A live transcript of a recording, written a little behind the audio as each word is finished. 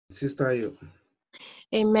Sister, you.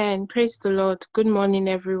 Amen. Praise the Lord. Good morning,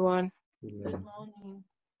 everyone. Amen. Good morning.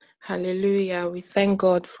 Hallelujah. We thank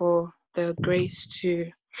God for the grace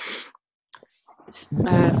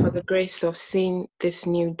of seeing this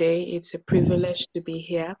new day. It's a privilege to be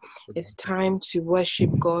here. It's time to worship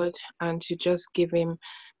God and to just give Him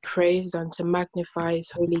praise and to magnify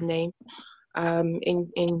His holy name.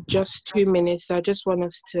 In just 2 minutes, I just want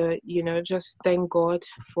us to, just thank God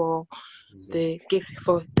for the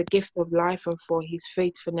gift of life and for His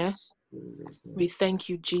faithfulness. We thank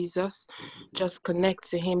you, Jesus. Just connect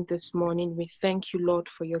to Him this morning. We thank you, Lord,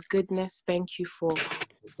 for your goodness. Thank you for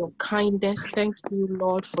your kindness. Thank you,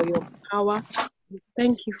 Lord, for your power. We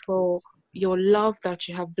thank you for your love that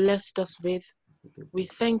you have blessed us with. We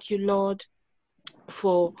thank you, Lord,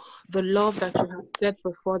 for the love that you have set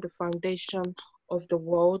before the foundation of the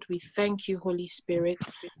world. We thank you, Holy Spirit.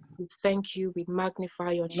 We thank you. We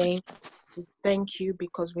magnify your name. We thank you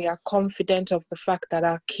because we are confident of the fact that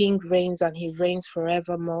our King reigns and He reigns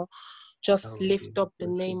forevermore. Just lift up the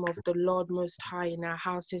name of the Lord Most High in our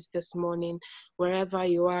houses this morning. Wherever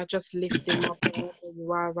you are, just lift Him up wherever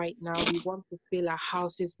you are right now. We want to fill our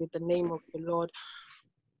houses with the name of the Lord.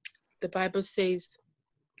 The Bible says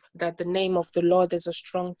that the name of the Lord is a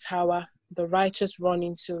strong tower. The righteous run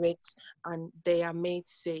into it and they are made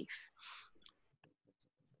safe.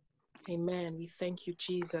 Amen. We thank you,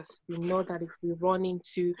 Jesus. We know that if we run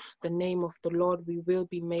into the name of the Lord, we will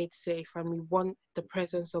be made safe. And we want the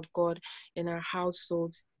presence of God in our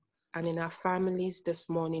households and in our families this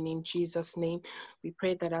morning. In Jesus' name, we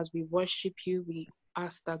pray that as we worship you, we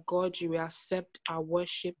ask that God, you will accept our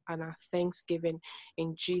worship and our thanksgiving.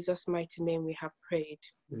 In Jesus' mighty name, we have prayed.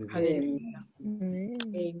 Amen. Hallelujah. Amen.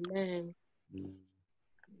 Amen.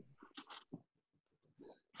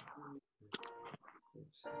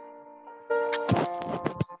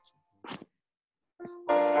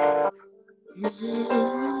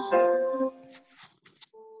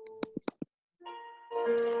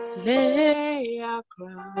 Lay our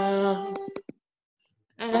crown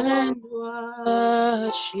and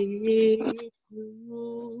worship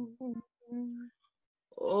you.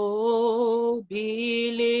 Oh,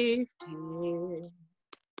 be lifted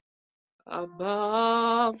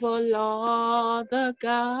above all other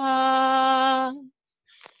gods.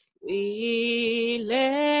 We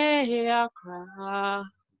lay our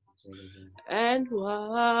crowns and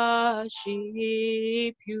worship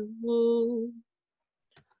you.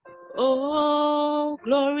 Oh,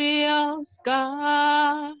 glorious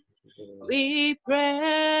God, we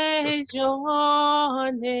praise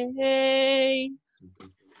your name.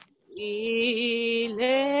 We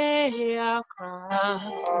lay our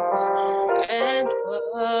crowns and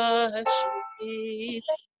worship.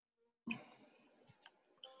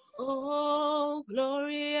 Oh,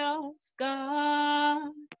 glorious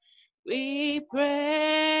God, we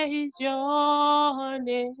praise your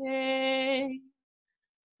name.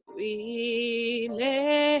 We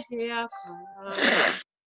lay our crowns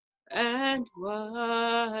and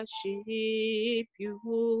worship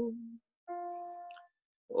you.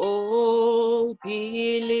 Oh,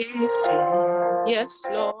 be lifted, yes,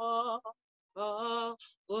 Lord, for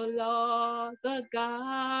all the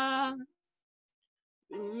gods.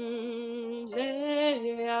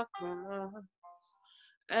 Lay our crowns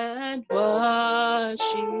and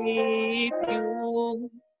worship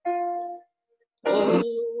you.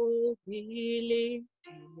 Oh, be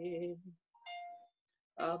lifted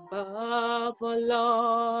above all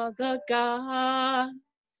other gods.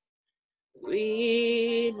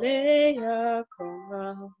 We lay our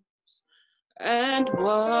crowns and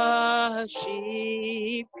worship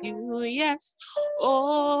you. Yes,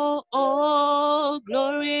 oh,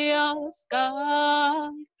 glorious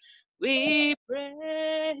God, we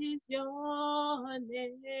praise your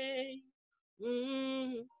name.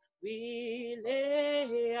 We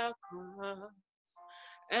lay our crowns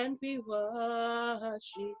and we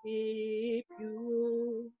worship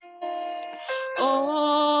you.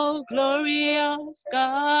 Oh, glorious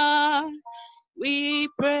God, we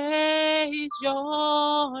praise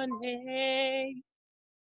your name.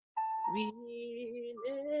 We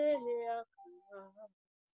lay our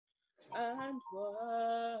crowns and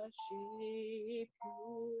worship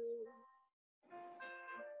you.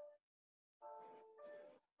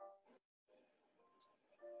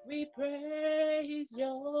 We praise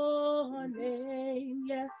your name,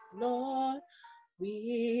 yes, Lord.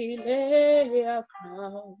 We lay our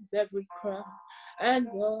crowns, every crown, and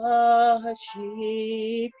worship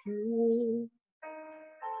you.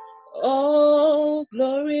 Oh,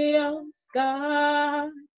 glorious God,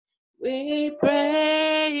 we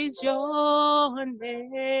praise your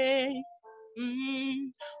name.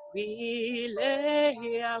 We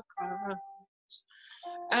lay our crowns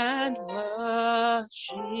and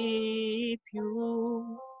worship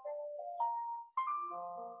you.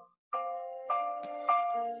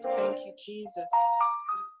 Thank you, Jesus.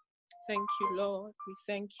 Thank you, Lord. We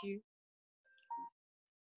thank you.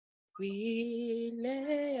 We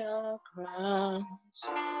lay our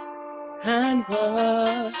crowns and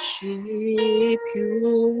worship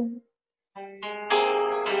you.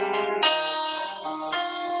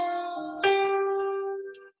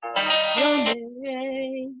 Your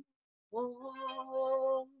name,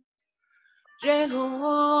 oh,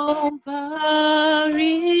 Jehovah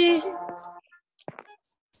is.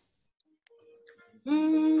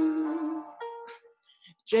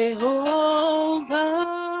 Jehovah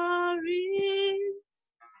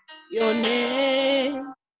is your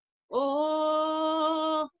name,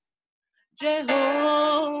 oh,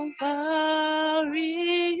 Jehovah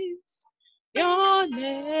is your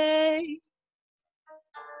name,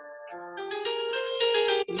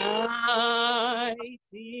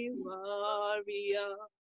 mighty warrior,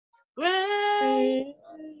 great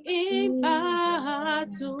in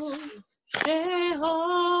battle,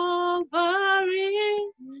 Jehovah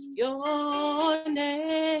is your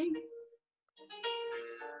name.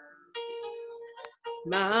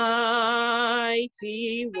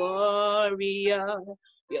 Mighty warrior,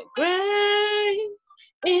 you're great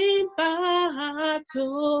in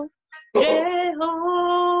battle.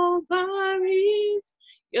 Jehovah is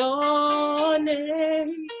your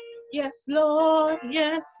name. Yes, Lord,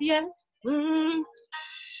 yes, yes.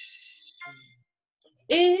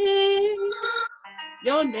 In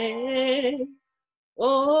your name,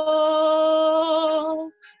 oh,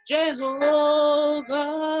 Jehovah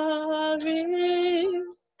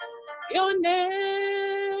is your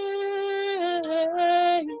name,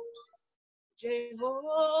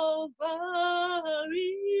 Jehovah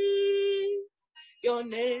is your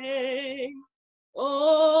name,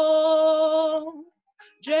 oh,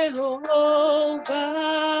 Jehovah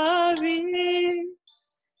is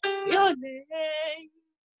your name,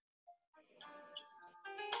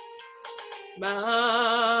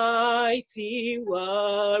 mighty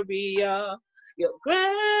warrior, you're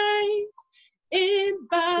great in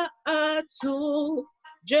battle.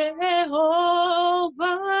 Jehovah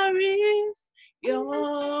is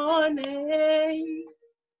your name.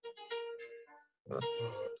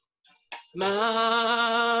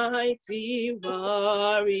 Mighty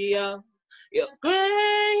warrior, you're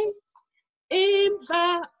great in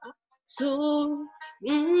battle.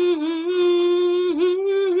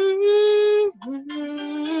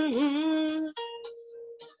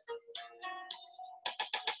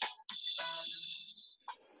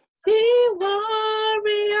 See,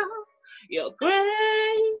 warrior, you're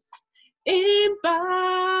great in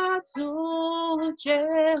battle.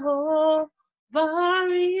 Jehovah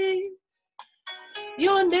is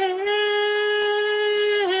your name.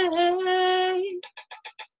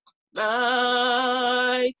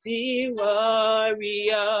 Mighty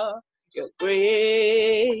warrior, you're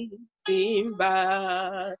great in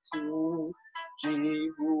battle.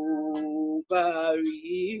 Jehovah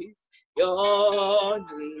is your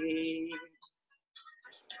name.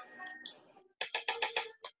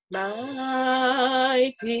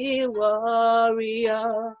 Mighty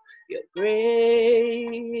warrior, you're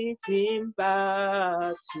great in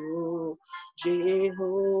battle.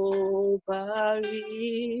 Jehovah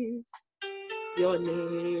is your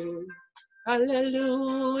name.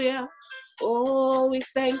 Hallelujah. Oh, we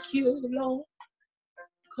thank you, Lord,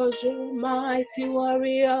 because you're mighty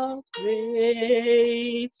warrior,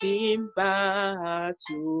 great in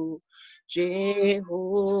battle. Jehovah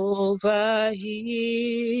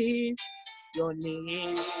is your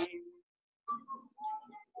name.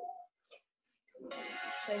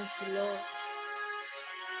 Thank you, Lord.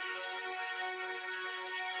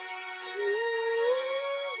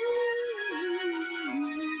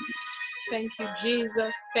 Thank you,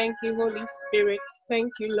 Jesus. Thank you, Holy Spirit.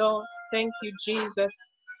 Thank you, Lord. Thank you, Jesus.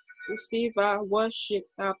 Receive our worship,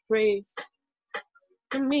 our praise.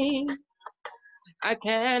 To me, I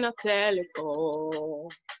cannot tell it all.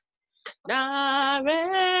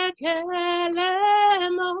 Narekelemo.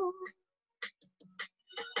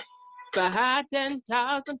 If I had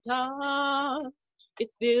 10,000 tongues, it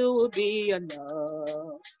still would be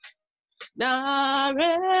enough. Narekelemo.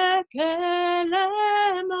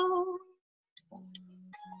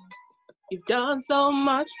 You've done so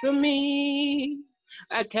much for me,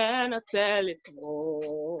 I cannot tell it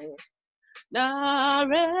all.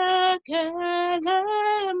 Narekelemo.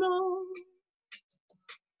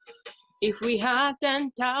 If we had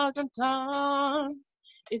 10,000 tongues,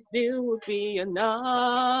 it still would be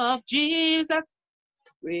enough. Jesus,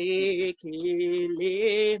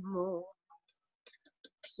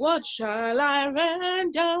 what shall I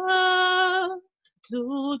render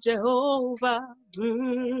to Jehovah?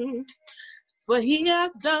 For he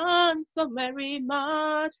has done so very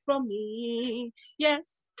much for me.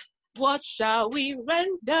 Yes, what shall we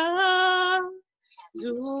render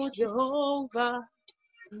to Jehovah?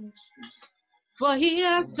 For he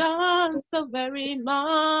has done so very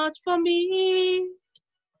much for me.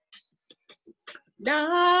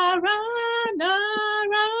 Nara,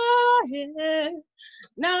 nara, yeah.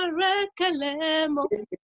 Narekelemo.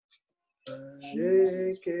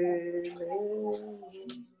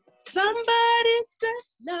 Somebody said,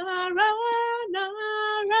 Nara,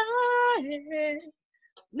 nara, yeah.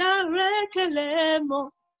 Narekelemo.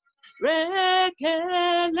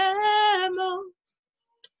 Rekelemo.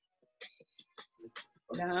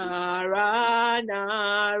 Nara,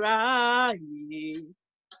 nara, yeah.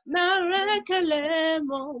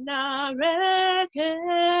 Narekelemo,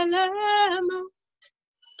 narekelemo.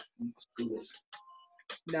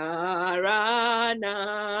 Nara,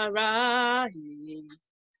 nara,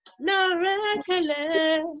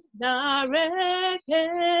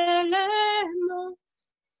 narekelemo.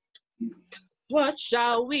 What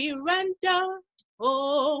shall we render,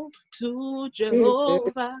 to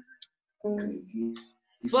Jehovah?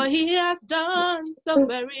 For he has done so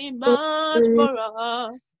very much for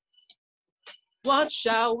us. What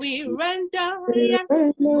shall we render, yes,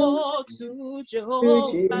 to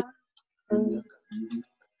Jehovah?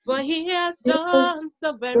 For he has done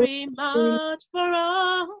so very much for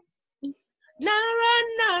us. Nara,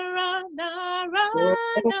 nara, nara,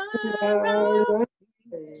 nara,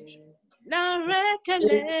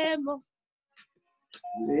 narekelemo.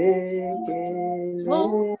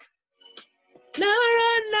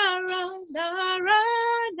 Nara, nara, nara,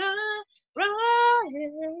 nara,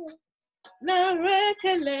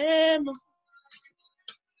 narekelemo.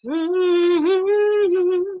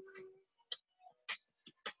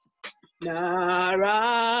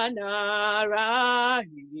 Nara, nara,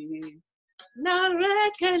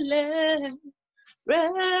 narekelemo,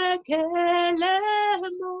 rekelemo.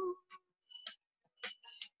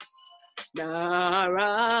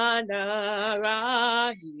 Nara,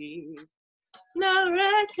 nara,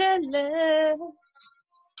 narekelemo.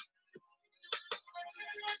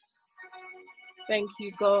 Thank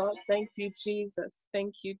you, God. Thank you, Jesus.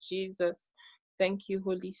 Thank you, Jesus. Thank you,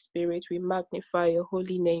 Holy Spirit. We magnify your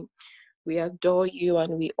holy name. We adore you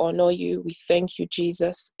and we honor you. We thank you,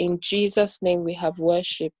 Jesus. In Jesus' name we have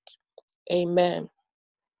worshipped. Amen.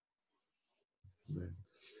 Amen.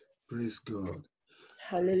 Praise God.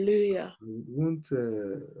 Hallelujah. We want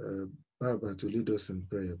Baba to lead us in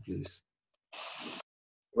prayer, please.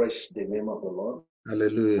 Praise the name of the Lord.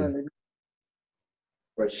 Hallelujah. Hallelujah.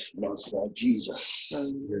 Praise Master Jesus.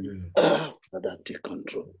 Hallelujah. Father, take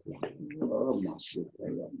control. Oh, Master.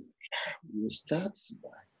 We start by.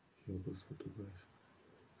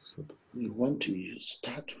 We want to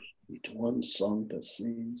start with one song that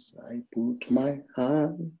says, I put my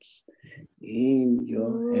hands in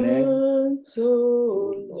your hands,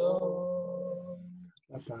 oh Lord.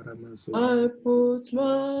 I put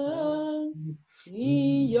my hands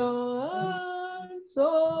in your hands,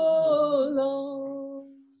 oh Lord.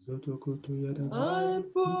 I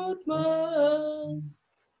put my hands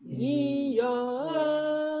in your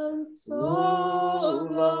hands, oh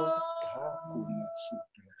Lord.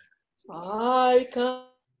 I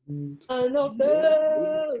cannot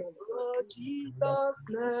fail, for Jesus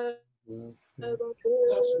never fails.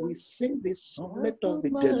 As we sing this song, let us be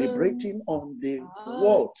deliberating on the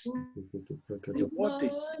words. The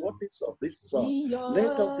words of this song.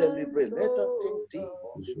 Let us deliberate. Let us think deep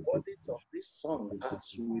on the words of this song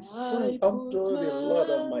as we sing unto the Lord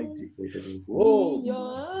Almighty. Oh,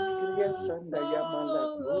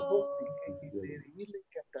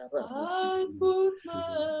 I put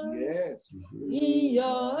my hands in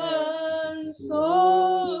your hands,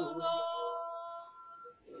 oh Lord.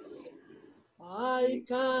 I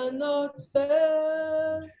cannot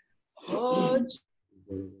fail, for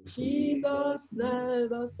Jesus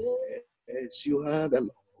never fails. Yes, you are the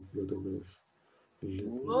Lord.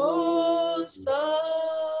 Most High.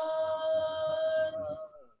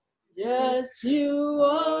 Yes, you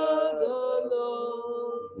are the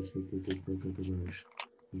Lord.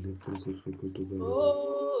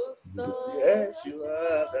 Most High. Yes, you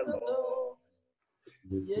are the Lord.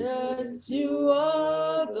 Yes, you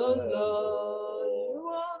are the Lord. You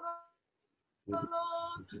are the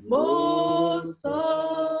Lord Most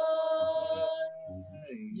High.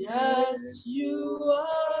 Yes, you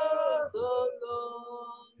are the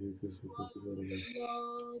Lord.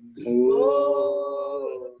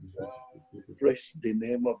 Most praise the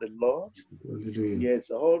name of the Lord. Hallelujah.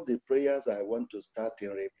 Yes, all the prayers I want to start in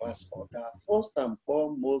reverse order. First and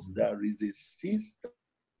foremost, there is a sister.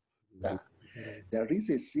 There is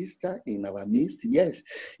a sister in our midst. Yes,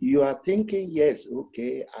 you are thinking, yes,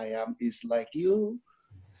 okay, I am. It's like you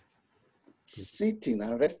sitting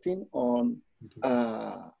and resting on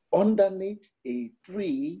underneath a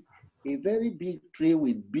tree, a very big tree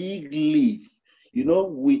with big leaf. You know,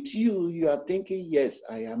 with you, you are thinking, yes,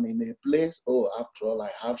 I am in a place. Oh, after all, I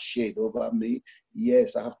have shade over me.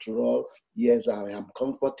 Yes, after all, yes, I am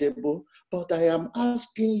comfortable. But I am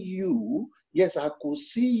asking you, yes, I could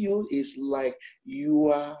see you. It's like you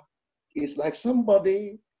are, it's like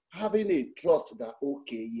somebody having a trust that,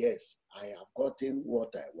 okay, yes, I have gotten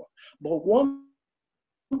what I want. But one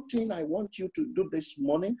thing I want you to do this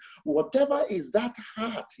morning, whatever is that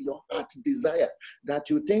heart, your heart desire, that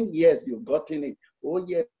you think, yes, you've gotten it. Oh,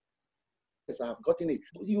 yes, I've gotten it.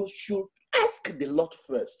 You should ask the Lord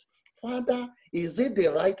first. Father, is it the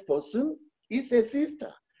right person? It's a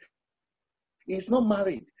sister. He's not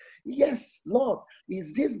married. Yes, Lord,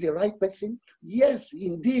 is this the right person? Yes,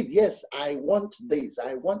 indeed. Yes, I want this.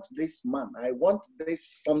 I want this man. I want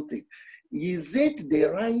this something. Is it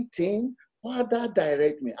the right thing? Father,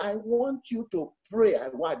 direct me. I want you to pray.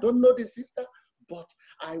 I don't know the sister, but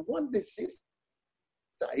I want the sister.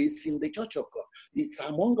 It's in the church of God. It's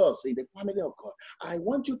among us in the family of God. I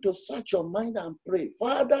want you to search your mind and pray.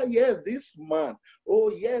 Father, yes, this man.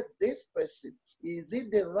 Oh, yes, this person. Is it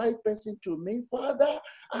the right person to me? Father,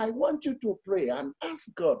 I want you to pray and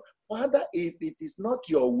ask God, Father, if it is not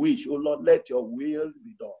your wish, oh Lord, let your will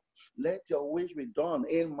be done. Let your wish be done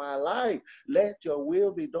in my life. Let your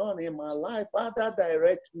will be done in my life. Father,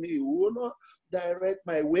 direct me, oh Lord. Direct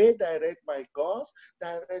my way, direct my course,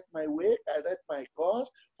 direct my way, direct my course.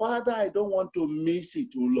 Father, I don't want to miss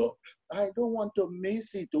it, oh Lord. I don't want to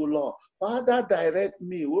miss it, oh Lord. Father, direct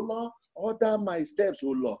me, oh Lord. Order my steps,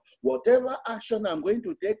 oh Lord. Whatever action I'm going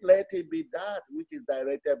to take, let it be that which is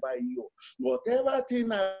directed by you. Whatever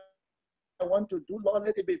thing I want to do, Lord,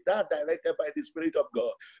 let it be that directed by the Spirit of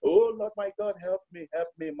God. Oh Lord, my God, help me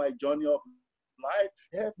in my journey of life.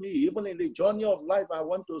 Help me even in the journey of life. I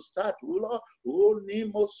want to start. Oh Lord, oh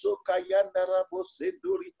Nimo Sokayandara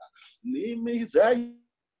Boseduria, Nimizai.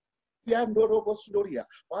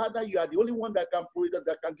 Father, you are the only one that can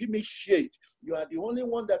give me shade. You are the only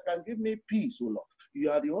one that can give me peace, oh Lord. You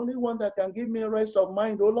are the only one that can give me rest of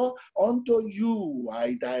mind, oh Lord. Unto you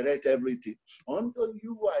I direct everything. Unto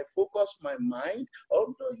you I focus my mind.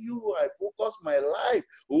 Unto you I focus my life.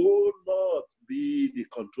 Oh Lord, be the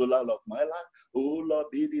controller of my life. Oh Lord,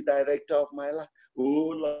 be the director of my life. Oh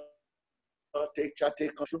Lord, take charge,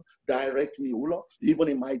 take control, direct me, oh Lord, even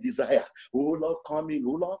in my desire. Oh Lord, come in,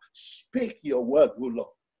 oh Lord, speak your word, oh Lord.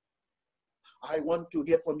 I want to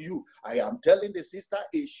hear from you. I am telling the sister,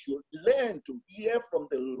 it should learn to hear from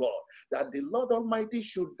the Lord, that the Lord Almighty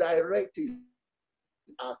should direct it.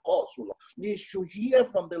 Our course, Lord. They should hear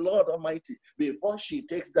from the Lord Almighty before she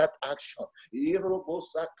takes that action.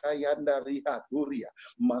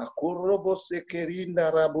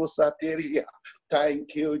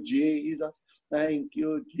 Thank you, Jesus. Thank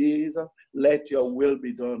you, Jesus. Let your will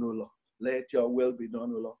be done, O Lord. Let your will be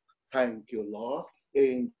done, O Lord. Thank you, Lord.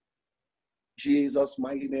 In Jesus'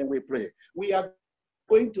 mighty name we pray. We are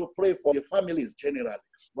going to pray for the families generally,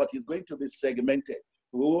 but it's going to be segmented.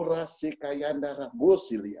 We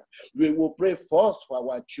will pray first for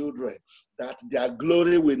our children, that their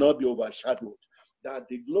glory will not be overshadowed, that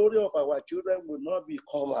the glory of our children will not be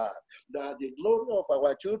covered, that the glory of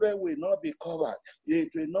our children will not be covered.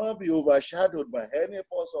 It will not be overshadowed by any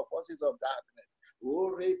force or forces of darkness.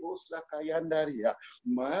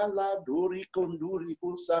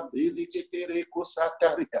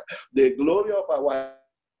 The glory of our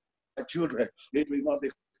children, it will not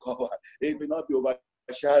be covered. It will not be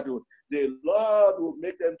overshadowed. The Lord will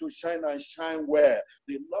make them to shine and shine well.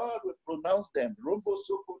 The Lord will pronounce them.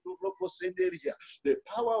 The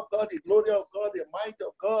power of God, the glory of God, the might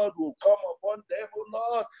of God will come upon them, O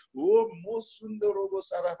Lord.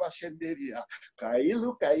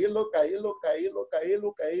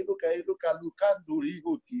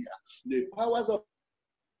 The powers of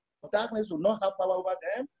darkness will not have power over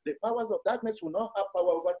them. The powers of darkness will not have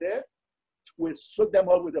power over them. We soak them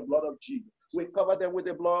all with the blood of Jesus. We cover them with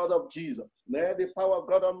the blood of Jesus. Let the power of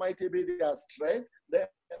God Almighty be their strength.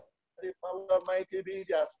 Let the power of Almighty be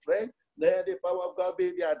their strength. Let the power of God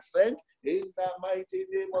be their strength. In the mighty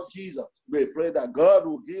name of Jesus, we pray that God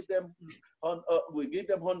will give them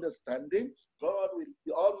understanding. God,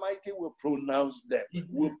 the Almighty, will pronounce them,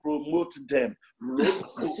 will promote them.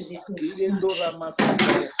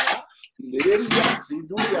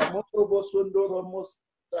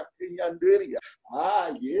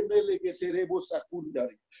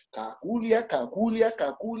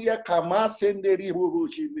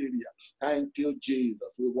 Thank you,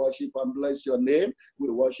 Jesus. We worship and bless your name. We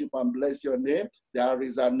worship and bless your name. There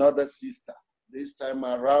is another sister. This time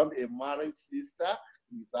around, a married sister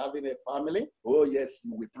is having a family. Oh, yes,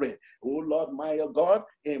 we pray. Oh, Lord, my God,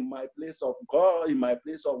 in my place of God, in my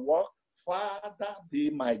place of work, Father, be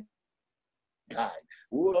my guide.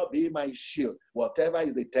 Oh, Lord, be my shield. Whatever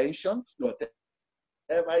is the tension, whatever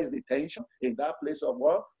is the tension in that place of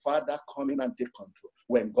work, Father, come in and take control.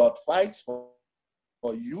 When God fights for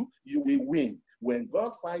you, you will win. When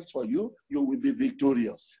God fights for you, you will be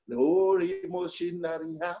victorious. The whole emotion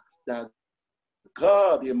that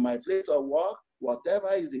God, in my place of work,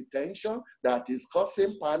 whatever is the tension that is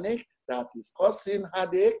causing panic, that is causing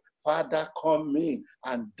headache, Father, come in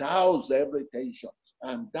and douse every tension.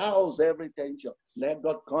 And douse every tension. Let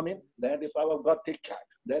God come in. Let the power of God take charge.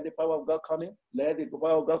 Let the power of God come in. Let the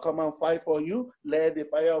power of God come and fight for you. Let the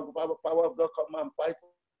power of God come and fight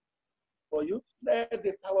for you. Let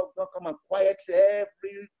the power of God come and quiet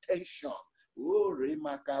every tension. Oh,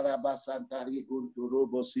 Rimakarabasantari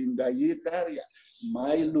Gunturobo Singayitaria.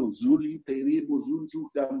 Milo Zuli Teribu Zuntu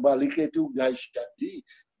Kambaliketu Gashati.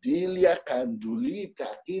 Dilia Kandulita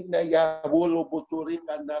Tina Yabolo Botori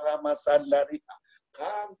Kandarama Sandari.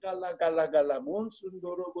 Kangalagala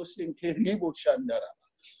Monsundorobo Sinkeribo Shandara.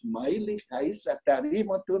 Maili Kaisa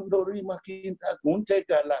Tarima Tundori Makinta Gunte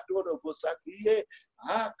Galatoro Bosakie.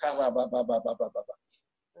 Ah, Karababa.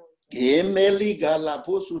 Emeli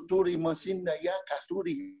Galaposu Turi Masinda Ya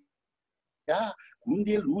Katuri. Ya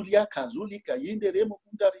Undeluria Kazuli Kayinde Remo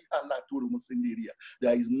Kundari Halaturu Musindiria.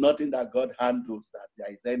 There is nothing that God handles that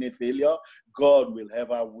there is any failure. God will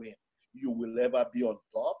ever win. You will ever be on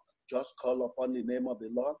top. Just call upon the name of the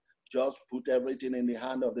Lord. Just put everything in the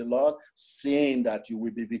hand of the Lord, saying that you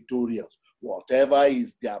will be victorious. Whatever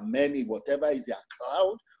is their many, whatever is their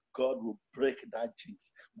crowd, God will break that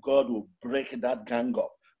jinx. God will break that gang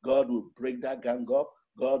up. God will break that gang up.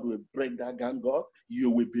 God will break that gang up. You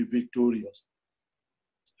will be victorious.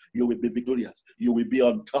 You will be victorious. You will be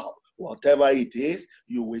on top. Whatever it is,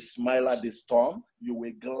 you will smile at the storm. You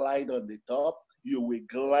will glide on the top. You will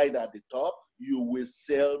glide at the top. You will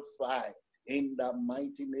sail fly. In the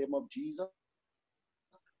mighty name of Jesus.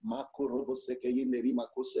 Makorobo sekeyinderi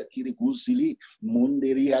makose kiri guzili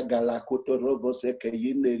munderia galakoto robo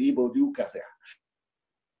sekeyinderi bodukada.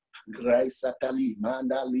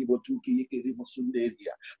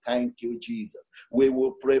 Thank you, Jesus. We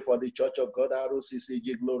will pray for the Church of God,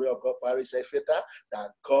 ROCCG, Glory of God, Parish, etc.,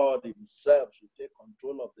 that God Himself should take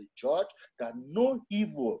control of the church, that no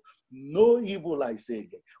evil, I say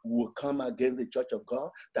again, will come against the Church of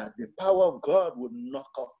God, that the power of God will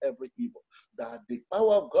knock off every evil, that the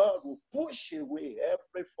power of God will push away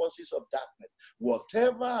every forces of darkness.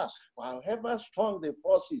 However strong the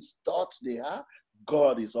forces thought they are,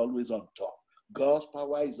 God is always on top. God's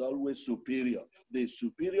power is always superior. The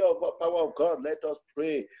superior power of God, let us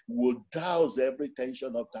pray, will douse every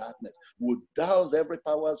tension of darkness, will douse every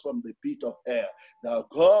power from the pit of hell. Now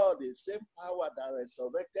God, the same power that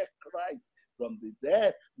resurrected Christ from the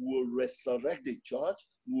dead, will resurrect the church,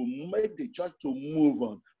 will make the church to move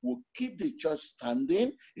on, will keep the church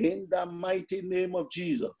standing in the mighty name of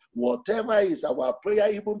Jesus. Whatever is our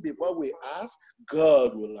prayer, even before we ask,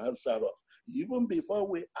 God will answer us. Even before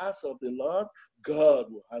we ask of the Lord,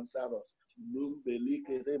 God will answer us.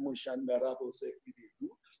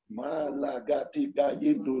 Malagati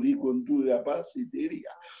Gayinduri Gondura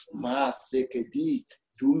Basideria Masekedi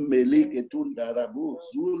Tumelike Tundarabu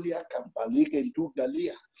Zulia Kampalike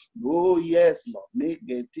Tugalia. Oh yes, Lord.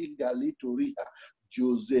 Negeti Galituria.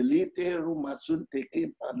 Joselite Rumasunte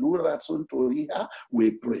Palura Suntoria.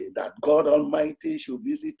 We pray that God Almighty should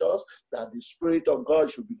visit us, that the Spirit of God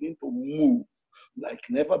should begin to move like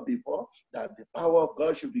never before, that the power of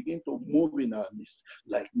God should begin to move in our midst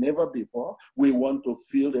like never before. We want to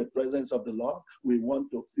feel the presence of the Lord. We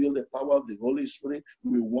want to feel the power of the Holy Spirit.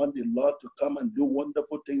 We want the Lord to come and do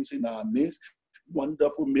wonderful things in our midst.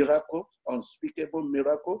 Wonderful miracle, unspeakable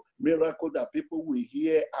miracle that people will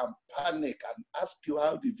hear and panic and ask you,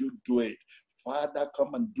 how did you do it? Father,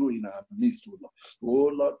 come and do in our midst, O Lord. Oh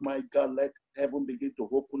Lord, my God, let heaven begin to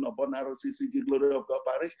open upon ROCCG, Glory of God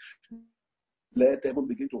Parish. Let heaven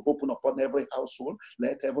begin to open upon every household.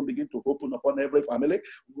 Let heaven begin to open upon every family.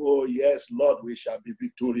 Oh, yes, Lord, we shall be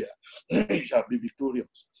victorious. We shall be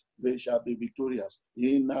victorious. We shall be victorious.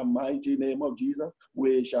 In the mighty name of Jesus,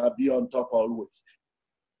 we shall be on top always.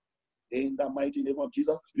 In the mighty name of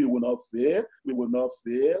Jesus, we will not fail, we will not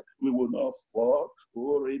fail, we will not fall.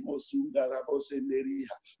 Oh, Remo Sundarabo Senderia,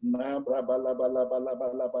 Nabra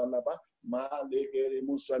Balabalabalabalabalaba, Malegere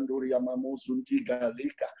Musanduria Mamusunti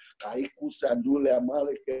Galika, Kaiku Sandule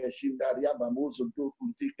Amaleke Shindaria Mamusuntu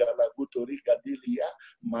Kuntika Lagutorika Dilia,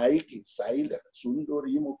 Maiki, Saila,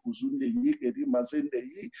 Sundorimo Kuzunde Yikeri Mazende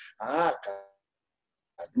Yi,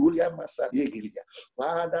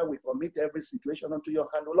 Father, we commit every situation unto your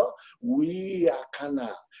hand, O Lord. We are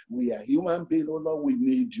carnal. We are human beings, O Lord. We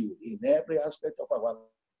need you in every aspect of our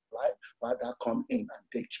life. Father, come in and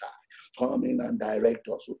take charge. Come in and direct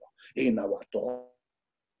us, O Lord, in our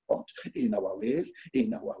thought, in our ways,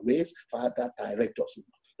 Father, direct us, O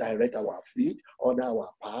Lord. Direct our feet, order our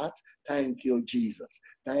path. Thank you, Jesus.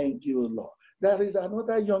 Thank you, Lord. There is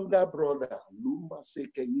another younger brother.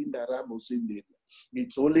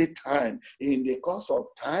 It's only time. In the course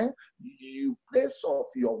of time, you place of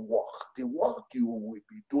your work, the work you will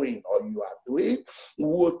be doing or you are doing,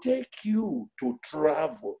 will take you to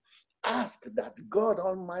travel. Ask that God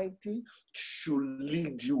Almighty should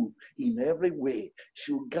lead you in every way,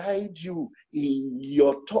 should guide you in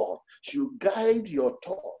your thought, should guide your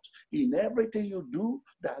thought in everything you do,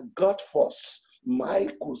 that God first. My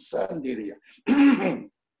Kusandiria. In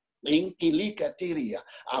Kilikatiria.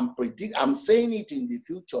 I'm saying it in the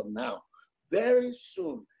future now. Very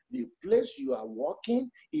soon, the place you are walking,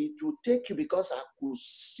 it will take you, because I could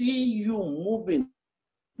see you moving.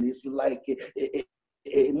 It's like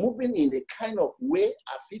moving in a kind of way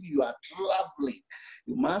as if you are traveling.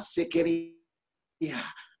 You must security,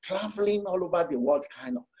 traveling all over the world,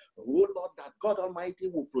 kind of. Oh Lord, that God Almighty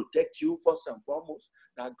will protect you first and foremost,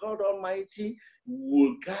 that God Almighty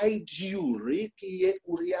will guide you,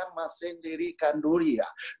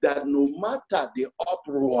 that no matter the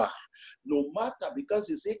uproar, no matter, because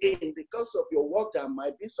you see, because of your work, there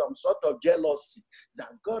might be some sort of jealousy, that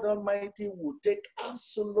God Almighty will take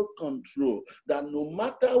absolute control, that no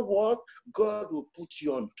matter what, God will put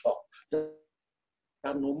you on top.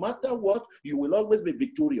 That no matter what, you will always be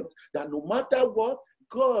victorious. That no matter what,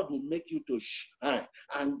 God will make you to shine,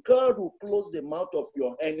 and God will close the mouth of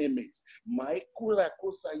your enemies.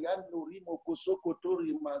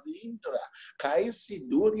 Kaisi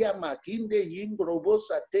Doria Makinde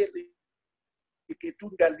Yingrobosa Tele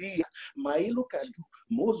Ketungalia, Mailu Kadu,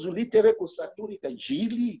 Mozulitere Kusaturi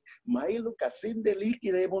Kajili, Mailu Kasinde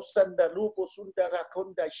Liki Remusanda Lupo Sundara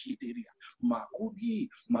Konda Shidiria, Makudi,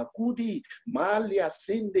 Malia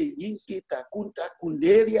Sinde Yinki Takunta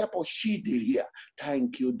Kunderia Poshidiria.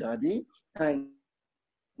 Thank you, Daddy. Thank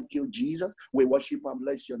you, Jesus. We worship and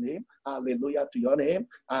bless your name. Hallelujah to your name.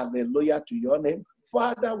 Hallelujah to your name.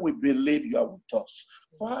 Father, we believe you are with us.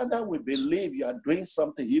 Father, we believe you are doing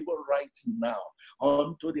something even right now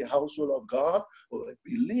unto the household of God. We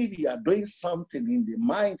believe you are doing something in the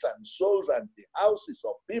minds and souls and the houses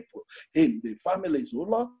of people, in the families, oh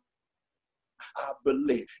Lord. I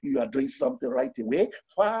believe you are doing something right away.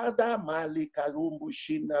 Father,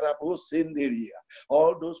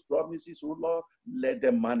 all those promises, oh Lord, let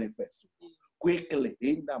them manifest quickly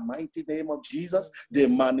in the mighty name of Jesus. The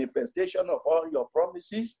manifestation of all your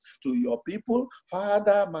promises to your people,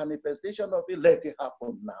 Father, manifestation of it, let it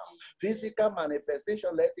happen now. Physical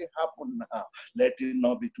manifestation, let it happen now. Let it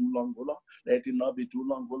not be too long, oh Lord. Let it not be too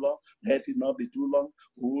long, oh Lord. Let it not be too long,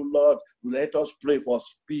 oh Lord. Let us pray for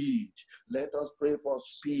speed. Let us pray for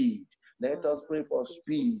speed. Let us pray for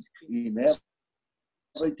speed in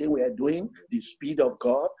everything we are doing. The speed of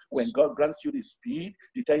God, when God grants you the speed,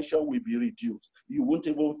 the tension will be reduced. You won't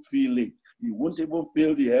even feel it. You won't even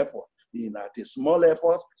feel the effort. In at a small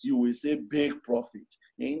effort, you will see big profit.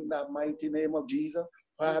 In the mighty name of Jesus,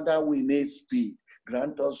 Father, we need speed.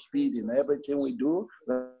 Grant us speed in everything we do.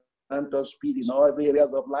 Grant us speed in all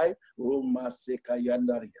areas of life. Oh, Maseka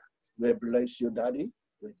Yandaria. We bless you, Daddy.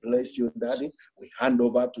 We bless you, Daddy. We hand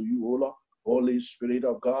over to you, O Lord. Holy Spirit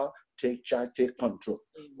of God, take charge, take control.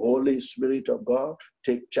 Amen. Holy Spirit of God,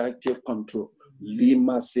 take charge, take control.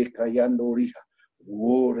 Lima Sekayandoriha.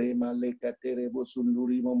 We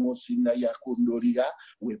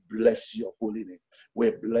bless your holy name.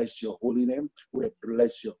 We bless your holy name. We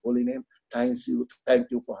bless your holy name. Thank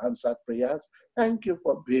you for answered prayers. Thank you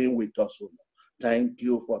for being with us, O Lord. Thank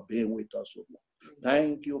you for being with us, O Lord.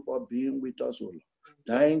 Thank you for being with us, O Lord.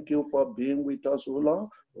 Thank you for being with us, O Lord.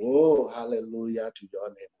 Oh, hallelujah to your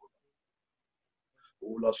name, O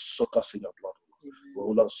Lord. Oh, Lord, soak us in your blood.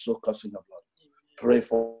 Oh, Lord, soak us in your blood. Pray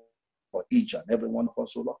for each and every one of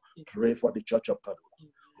us, O Lord. Pray for the church of God.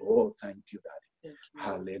 Oh, thank you, Daddy.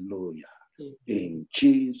 Hallelujah. In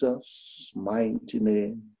Jesus' mighty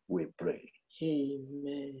name we pray.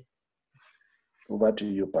 Amen. Over to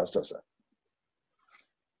you, Pastor Sir.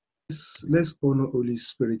 Let's honor Holy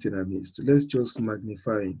Spirit in our midst. Let's just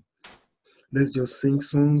magnify him. Let's just sing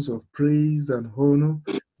songs of praise and honor.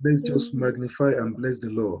 Let's just magnify and bless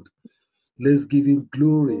the Lord. Let's give him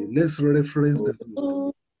glory. Let's reference the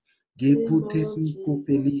Lord.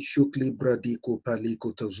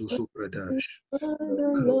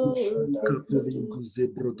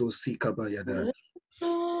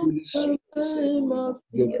 Holy Spirit,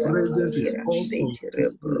 your presence is awesome.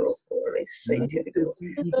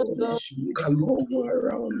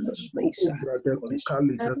 Around this place.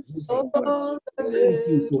 Thank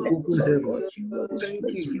you for open heaven.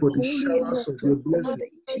 Thank you for the showers of your blessing.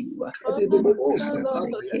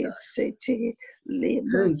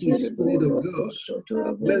 Thank you, Spirit of God.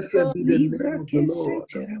 Blessed be the name of the Lord.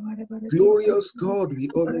 Glorious God, we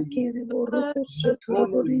honor you. We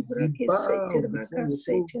honor you. We bow before your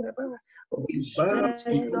throne. We bow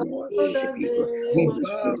before your throne. We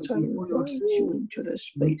bow before your throne. Into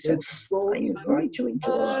this We place. I exalt you invite you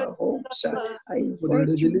into our homes. I for the invite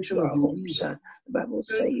you revelation into of our your homes. will. The Bible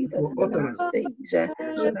says Thank you that for in the utterance. last days that I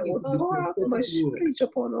Thank you will for the pour out my prophetic word. spirit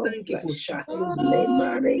upon all Thank you for flesh. speaking us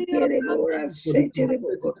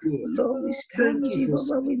Lord, we stand, Thank you for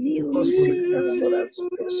Jehovah, we kneel, speaking to we us from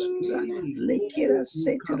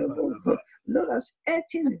sit down, heaven. Lord, as vessels. Lord, as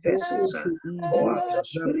earthen vessels. Pour out your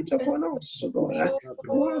spirit upon us, God.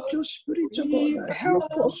 Pour out your spirit, God. Help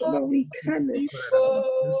us so that we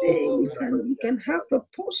can have the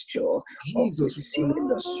posture of receiving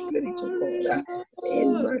the spirit of God. In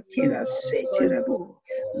Makira Seterebo,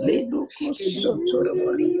 Leduko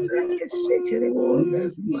Sotorabari, Seterebo,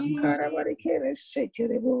 Makarabarikere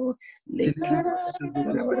Seterebo, Lekara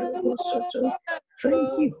Satarabarabo Soto.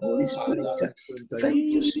 Thank you, Holy Spirit. Thank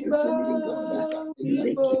you, Spirit of the living God.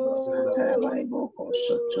 Lekimo Satarabarabo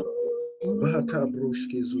Soto. Bata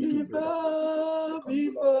broshke zutu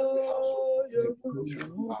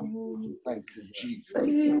Thank you, Jesus.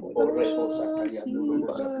 Thank you, Holy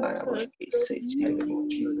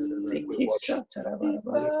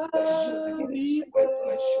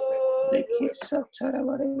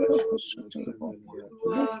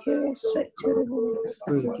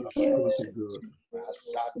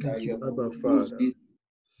Thank you, Abba Father.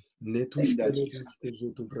 Thank you, Holy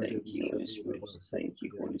Spirit. Thank you, Holy Spirit. Thank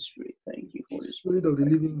you, Holy Spirit. Spirit of the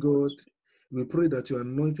living God, we pray that your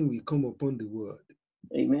anointing will come upon the word.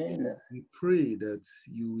 Amen. We pray that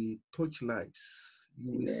you will touch lives,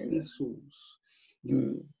 you will save souls, you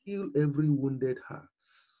will heal every wounded heart,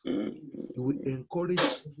 you will encourage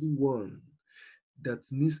everyone that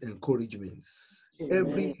needs encouragement.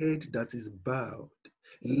 Every head that is bowed,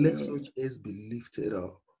 let such heads be lifted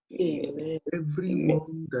up. Amen.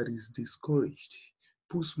 Everyone that is discouraged,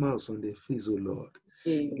 put smiles on their face, O Lord.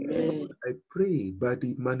 Amen. I pray by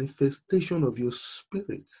the manifestation of your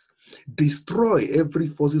spirit, destroy every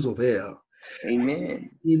forces of hell. Amen.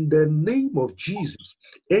 In the name of Jesus,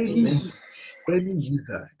 any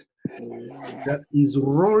wizard that is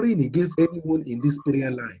roaring against anyone in this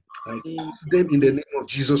prayer line, I cast them in the name of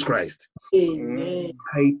Jesus Christ. Amen.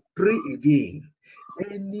 I pray again,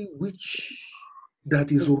 any witch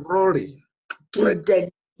that is roaring, In the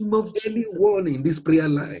name of Jesus. anyone in this prayer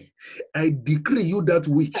line, I decree you that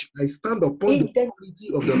witch. I stand upon the authority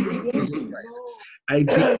of the Lord Jesus Christ. I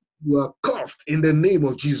decree you are cursed in the name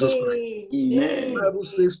of Jesus Christ. Amen. The Bible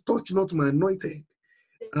says, touch not my anointed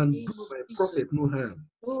and do my prophet no harm.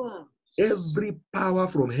 Every power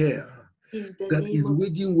from hell that is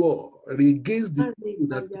waging war against the people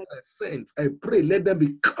that are sent, I pray, let them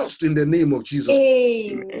be cursed in the name of Jesus.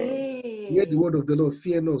 Amen. Hear the word of the Lord.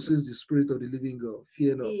 Fear not, says the Spirit of the living God.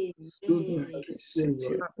 Fear not. Don't fear in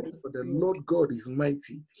your hearts, for the Lord God is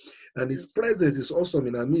mighty, and his presence is awesome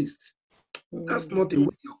in our midst. Cast not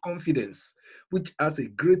away your confidence, which has a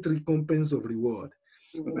great recompense of reward.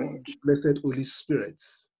 Blessed Holy Spirit.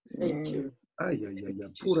 Thank you.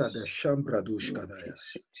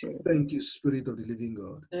 Thank you, Spirit of the living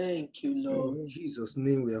God. Thank you, Lord. In Jesus'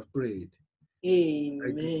 name we have prayed. I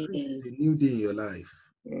Amen. decree it is a new day in your life.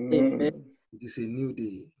 Amen. It is a new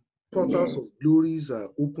day. Portals of glories are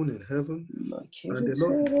open in heaven, and the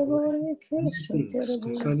Lord is doing new things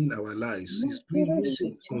concerning our lives. He's doing new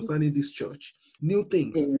things concerning this church. New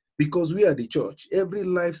things. Because we are the church. Every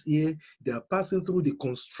lives here, they are passing through the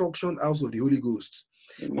construction house of the Holy Ghost.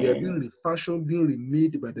 We are being refashioned, being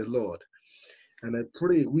remade by the Lord. And I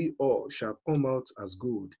pray we all shall come out as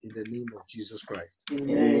gold in the name of Jesus Christ.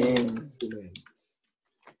 Amen. Amen.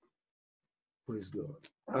 Praise God.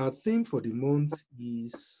 Our theme for the month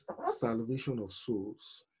is salvation of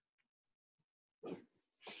souls.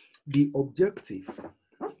 The objective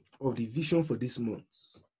of the vision for this month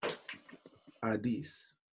are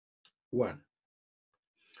these. 1,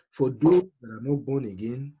 for those that are not born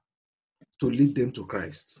again, to lead them to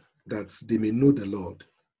Christ, that they may know the Lord,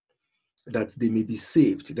 that they may be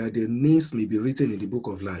saved, that their names may be written in the book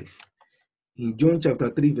of life. In John chapter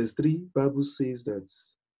 3, verse 3, Bible says that,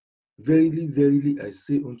 verily, verily, I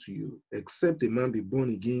say unto you, except a man be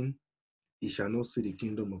born again, he shall not see the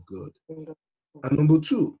kingdom of God. And number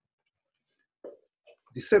 2,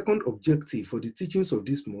 the second objective for the teachings of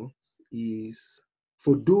this month is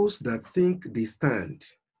for those that think they stand,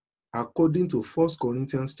 according to 1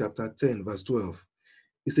 Corinthians chapter 10, verse 12.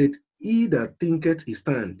 He said, he that thinketh he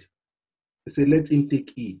stand, he said, let him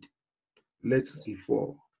take heed, lest he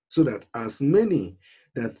fall. So that as many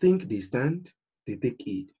that think they stand, they take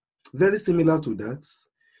heed. Very similar to that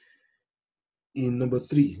in number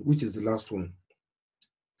 3, which is the last one.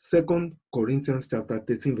 2 Corinthians chapter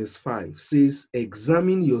 13, verse 5 says,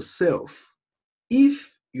 examine yourself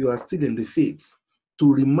if you are still in the faith,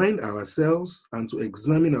 to remind ourselves and to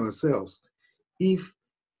examine ourselves if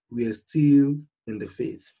we are still in the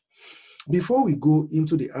faith. Before we go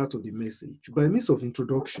into the heart of the message, by means of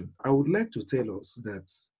introduction, I would like to tell us that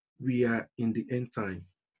we are in the end time.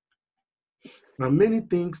 And many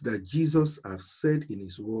things that Jesus has said in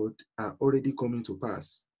his word are already coming to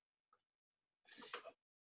pass.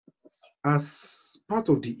 As part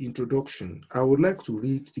of the introduction, I would like to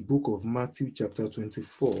read the book of Matthew chapter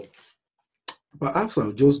 24. Perhaps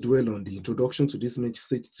I'll just dwell on the introduction to this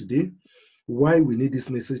message today, why we need this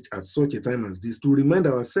message at such a time as this, to remind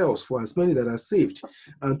ourselves for as many that are saved,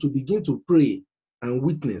 and to begin to pray and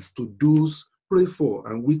witness to those, pray for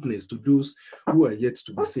and witness to those who are yet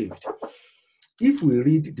to be saved. If we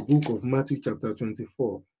read the book of Matthew chapter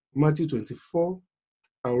 24, Matthew 24,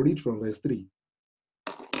 I'll read from verse 3.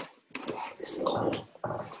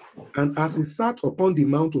 And as he sat upon the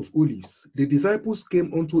Mount of Olives, the disciples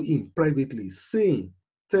came unto him privately, saying,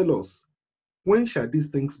 tell us, when shall these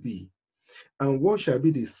things be? And what shall be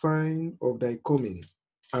the sign of thy coming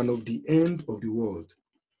and of the end of the world?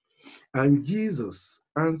 And Jesus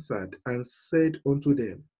answered and said unto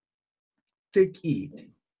them, take heed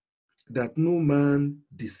that no man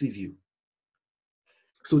deceive you.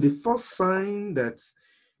 So the first sign that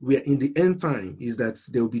we are in the end time is that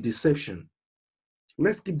there will be deception.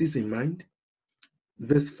 Let's keep this in mind.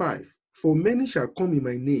 Verse 5, for many shall come in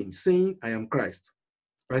my name, saying, I am Christ,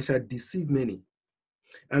 and shall deceive many.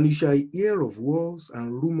 And you shall hear of wars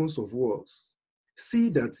and rumors of wars. See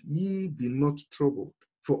that ye be not troubled,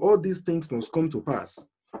 for all these things must come to pass,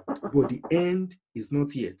 but the end is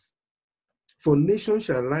not yet. For nation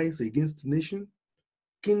shall rise against nation,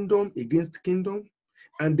 kingdom against kingdom,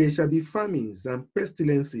 and there shall be famines and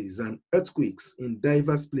pestilences and earthquakes in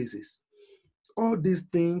divers places. All these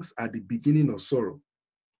things are the beginning of sorrow.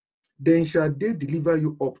 Then shall they deliver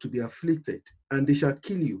you up to be afflicted, and they shall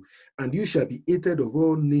kill you, and you shall be hated of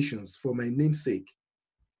all nations for my name's sake.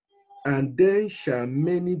 And then shall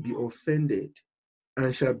many be offended,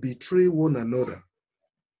 and shall betray one another,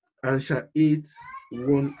 and shall hate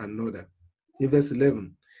one another. In verse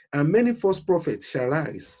 11, and many false prophets shall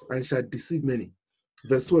rise, and shall deceive many.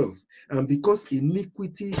 Verse 12, and because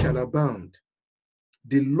iniquity shall abound,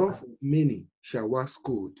 the love of many shall wax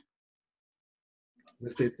cold.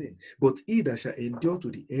 Verse 13, but he that shall endure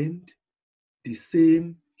to the end, the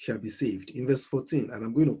same shall be saved. In verse 14, and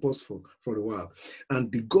I'm going to pause for a while.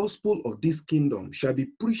 And the gospel of this kingdom shall be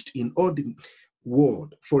preached in all the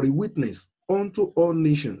world for a witness unto all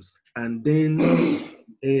nations, and then the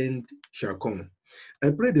end shall come.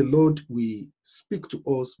 I pray the Lord will speak to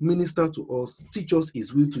us, minister to us, teach us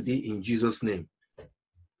his will today in Jesus' name.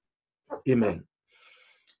 Amen.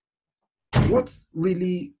 What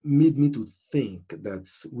really made me to think that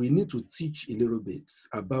we need to teach a little bit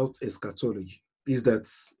about eschatology is that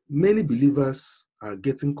many believers are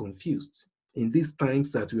getting confused in these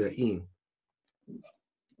times that we are in.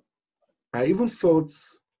 I even thought,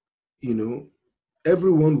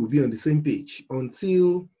 everyone would be on the same page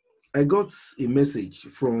until I got a message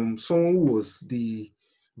from someone who was the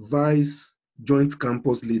vice joint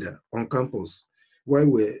campus leader on campus while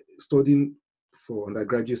we're studying for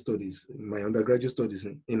undergraduate studies, my undergraduate studies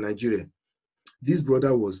in Nigeria. This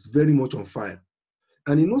brother was very much on fire.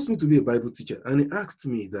 And he knows me to be a Bible teacher. And he asked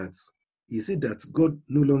me that, is it that God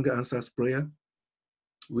no longer answers prayer?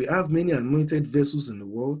 We have many anointed vessels in the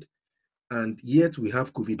world, and yet we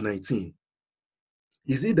have COVID-19.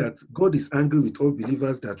 Is it that God is angry with all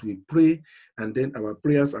believers that we pray and then our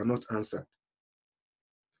prayers are not answered?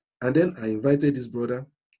 And then I invited this brother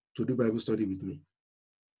to do Bible study with me.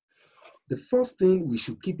 The first thing we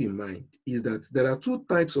should keep in mind is that there are two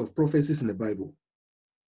types of prophecies in the Bible.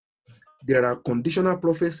 There are conditional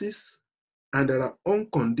prophecies and there are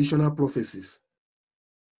unconditional prophecies.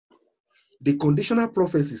 The conditional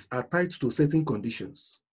prophecies are tied to certain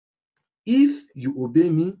conditions. If you obey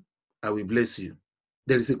me, I will bless you.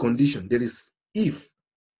 There is a condition. There is if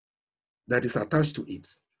that is attached to it.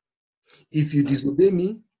 If you disobey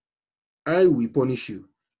me, I will punish you.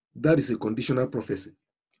 That is a conditional prophecy.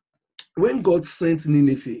 When God sent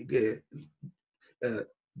Nineveh,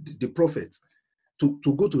 the prophet,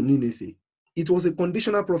 to go to Nineveh, it was a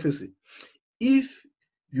conditional prophecy. If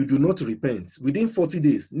you do not repent, within 40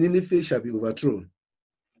 days, Nineveh shall be overthrown.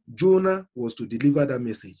 Jonah was to deliver that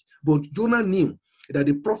message. But Jonah knew that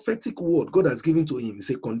the prophetic word God has given to him is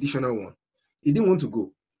a conditional one. He didn't want to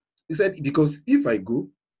go. He said, because if I go,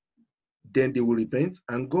 then they will repent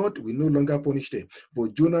and God will no longer punish them.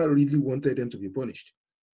 But Jonah really wanted them to be punished.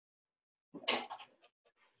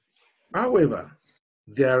 However,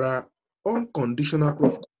 there are unconditional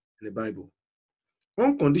prophecies in the Bible.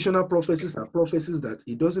 Unconditional prophecies are prophecies that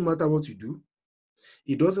it doesn't matter what you do,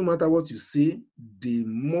 it doesn't matter what you say, they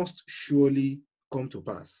must surely come to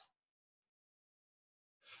pass.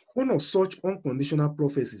 One of such unconditional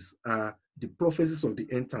prophecies are the prophecies of the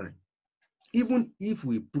end time. Even if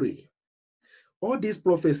we pray, all these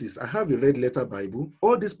prophecies, I have a red letter Bible,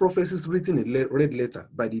 all these prophecies written in red letter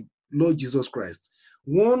by the Lord Jesus Christ,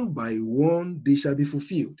 one by one they shall be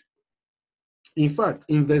fulfilled. In fact,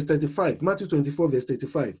 in verse 35, Matthew 24, verse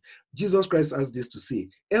 35, Jesus Christ has this to say,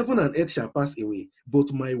 heaven and earth shall pass away,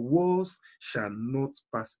 but my words shall not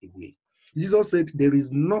pass away. Jesus said, there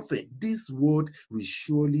is nothing, this word will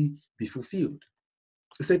surely be fulfilled.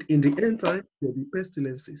 He said, in the end time, there will be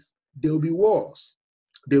pestilences, there will be wars,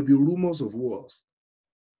 there will be rumors of wars.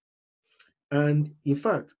 And in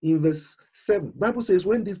fact, in verse 7, Bible says,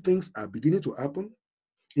 when these things are beginning to happen,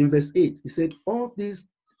 in verse 8, he said, all these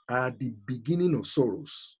are the beginning of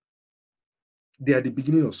sorrows. They are the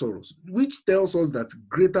beginning of sorrows, which tells us that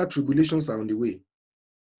greater tribulations are on the way.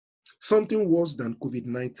 Something worse than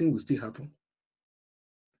COVID-19 will still happen.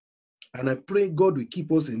 And I pray God will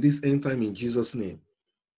keep us in this end time in Jesus' name.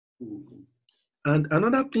 And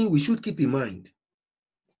another thing we should keep in mind,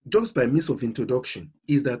 just by means of introduction,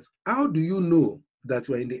 is that how do you know that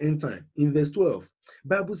we're in the end time? In verse 12,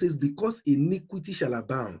 Bible says, because iniquity shall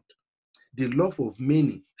abound, the love of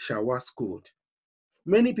many shall wax cold.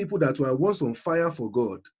 Many people that were once on fire for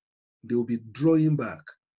God, they will be drawing back.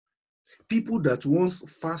 People that once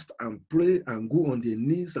fast and pray and go on their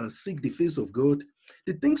knees and seek the face of God,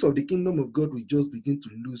 the things of the kingdom of God will just begin to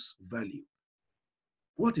lose value.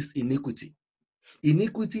 What is iniquity?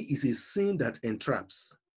 Iniquity is a sin that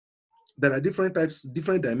entraps. There are different types,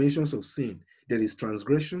 different dimensions of sin. There is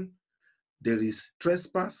transgression, there is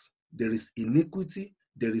trespass, there is iniquity,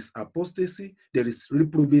 there is apostasy, there is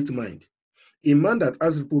reprobate mind. A man that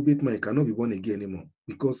has reprobate mind cannot be born again anymore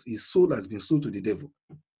because his soul has been sold to the devil.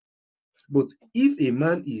 But if a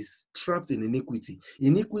man is trapped in iniquity,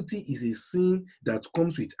 iniquity is a sin that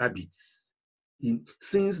comes with habits. In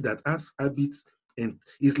sins that has habits, and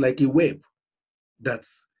is like a web that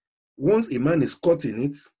once a man is caught in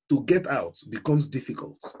it, to get out becomes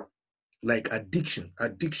difficult. Like addiction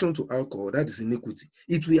to alcohol, that is iniquity.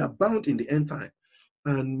 It will abound in the end time.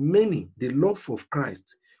 And many, the love of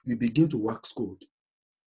Christ will begin to wax cold.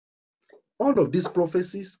 All of these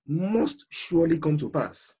prophecies must surely come to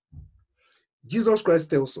pass. Jesus Christ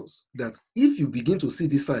tells us that if you begin to see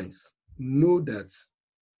these signs, know that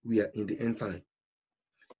we are in the end time.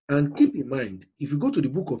 And keep in mind, if you go to the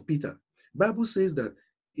book of Peter, Bible says that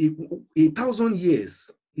 1,000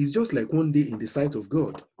 years is just like one day in the sight of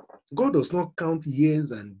God. God does not count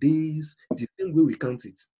years and days the same way we count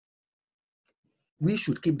it. We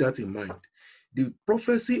should keep that in mind. The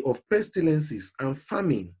prophecy of pestilences and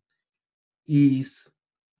famine is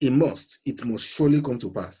a must. It must surely come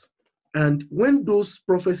to pass. And when those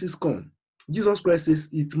prophecies come, Jesus Christ says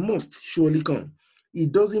it must surely come.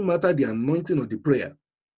 It doesn't matter the anointing or the prayer.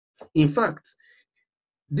 In fact,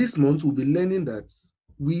 this month we'll be learning that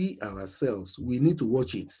we ourselves, we need to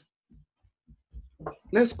watch it.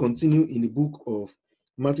 Let's continue in the book of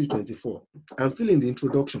Matthew 24. I'm still in the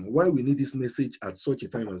introduction, why we need this message at such a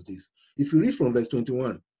time as this. If you read from verse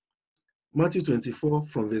 21, Matthew 24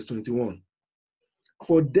 from verse 21,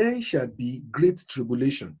 for there shall be great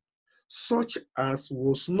tribulation, such as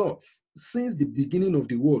was not since the beginning of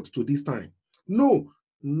the world to this time. No,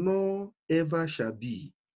 nor ever shall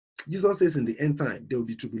be. Jesus says in the end time, there will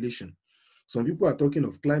be tribulation. Some people are talking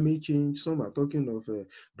of climate change. Some are talking of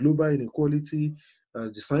global inequality.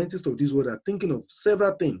 the scientists of this world are thinking of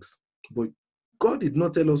several things, but God did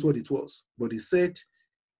not tell us what it was, but he said,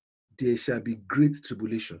 there shall be great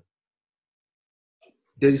tribulation.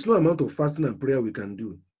 There is no amount of fasting and prayer we can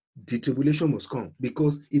do. The tribulation must come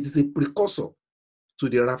because it is a precursor to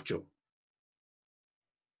the rapture.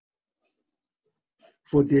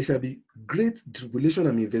 For there shall be great tribulation,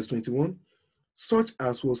 I'm in verse 21, such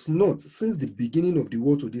as was not since the beginning of the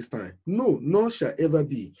world to this time. No, nor shall ever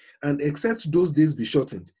be. And except those days be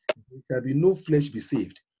shortened, there shall be no flesh be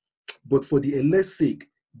saved. But for the elect's sake,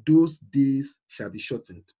 those days shall be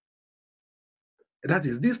shortened. That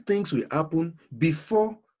is, these things will happen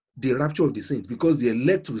before the rapture of the saints, because the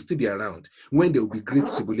elect will still be around when there will be great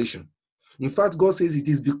tribulation. In fact, God says it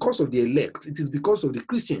is because of the elect, it is because of the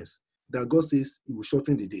Christians that God says he will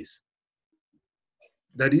shorten the days.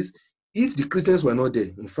 That is, if the Christians were not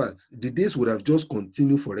there, in fact, the days would have just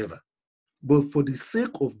continued forever. But for the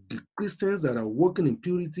sake of the Christians that are walking in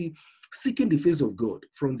purity, seeking the face of God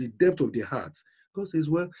from the depth of their hearts, God says,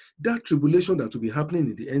 well, that tribulation that will be happening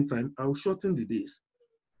in the end time, I'll shorten the days.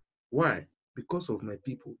 Why? Because of my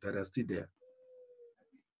people that are still there.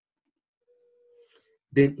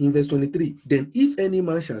 Then in verse 23, then if any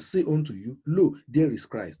man shall say unto you, lo, there is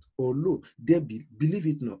Christ, or lo, there be, believe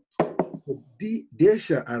it not. There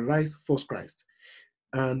shall arise false Christ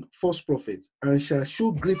and false prophets, and shall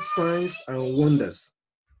show great signs and wonders.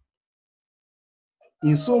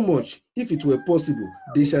 In so much, if it were possible,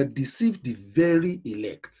 they shall deceive the very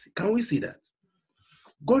elect. Can we see that?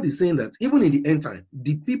 God is saying that even in the end time,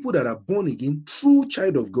 the people that are born again, true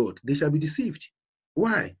child of God, they shall be deceived.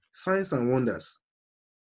 Why? Signs and wonders.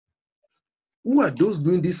 Who are those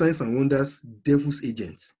doing these signs and wonders? Devil's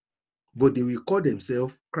agents. But they will call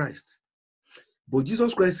themselves Christ. But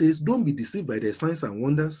Jesus Christ says, don't be deceived by their signs and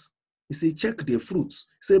wonders. He says, check their fruits.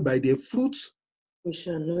 He said, by their fruits, We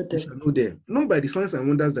shall know we them. shall know them. Not by the signs and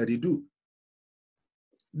wonders that they do.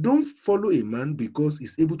 Don't follow a man because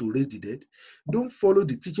he's able to raise the dead. Don't follow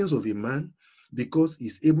the teachings of a man because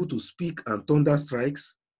he's able to speak and thunder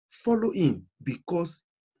strikes. Follow him because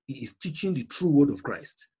he is teaching the true word of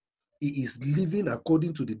Christ. He is living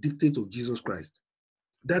according to the dictate of Jesus Christ.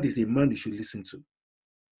 That is a man you should listen to.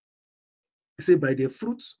 He said, by their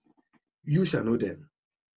fruits, you shall know them.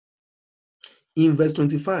 In verse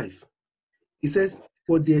 25, he says,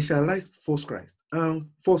 for there shall rise false Christ, and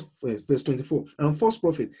false, verse 24, and false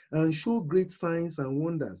prophet, and show great signs and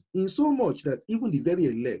wonders, in so much that even the very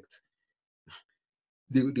elect,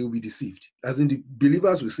 they will be deceived. As in, the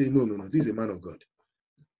believers will say, no, this is a man of God.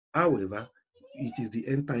 However, it is the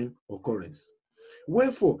end time occurrence.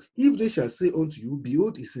 Wherefore, if they shall say unto you,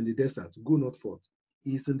 behold, he is in the desert, go not forth.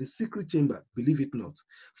 He is in the secret chamber, believe it not.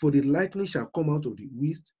 For the lightning shall come out of the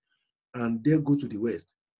east, and there go to the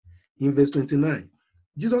west. In verse 29,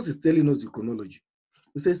 Jesus is telling us the chronology.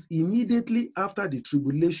 He says, immediately after the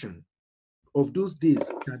tribulation of those days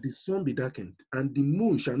shall the sun be darkened, and the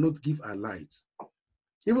moon shall not give her light.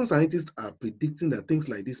 Even scientists are predicting that things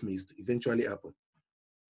like this may eventually happen.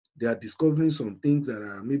 They are discovering some things that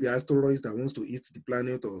are maybe asteroids that wants to eat the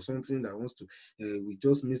planet, or something that wants to, we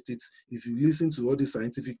just missed it. If you listen to all the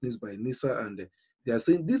scientific news by NASA, and they are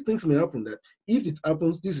saying these things may happen, that if it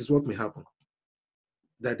happens, this is what may happen.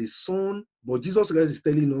 That the sun, but Jesus Christ is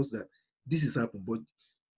telling us that this is happening. But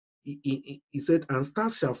he said, and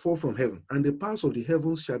stars shall fall from heaven, and the powers of the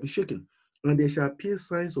heavens shall be shaken, and there shall appear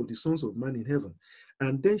signs of the sons of man in heaven.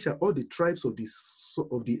 And then shall all the tribes of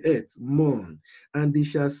the earth mourn, and they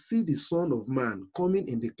shall see the Son of Man coming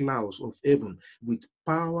in the clouds of heaven with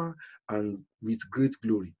power and with great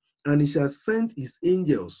glory. And he shall send his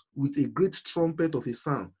angels with a great trumpet of a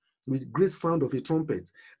sound, with great sound of a trumpet,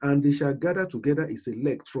 and they shall gather together his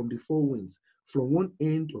elect from the four winds, from one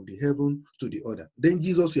end of the heaven to the other. Then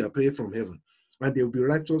Jesus will appear from heaven, and they will be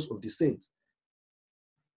righteous of the saints.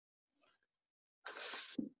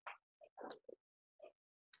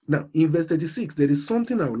 Now, in verse 36, there is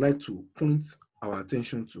something I would like to point our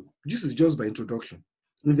attention to. This is just by introduction.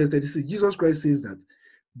 In verse 36, Jesus Christ says that,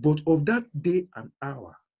 but of that day and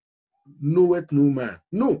hour knoweth no man.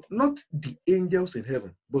 No, not the angels in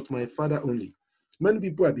heaven, but my Father only. Many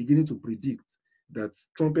people are beginning to predict that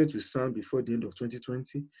trumpet will sound before the end of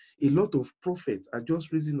 2020. A lot of prophets are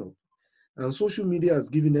just raising up, and social media has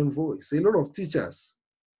given them voice. A lot of teachers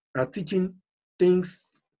are teaching things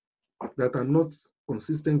that are not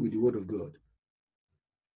consistent with the word of God.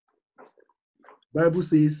 Bible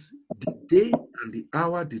says, the day and the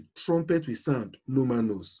hour the trumpet will sound, no man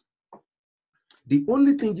knows. The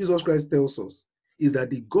only thing Jesus Christ tells us is that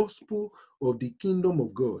the gospel of the kingdom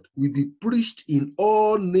of God will be preached in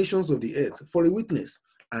all nations of the earth for a witness.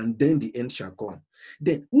 and then the end shall come.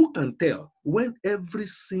 Then who can tell when every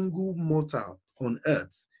single mortal on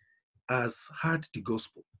earth has heard the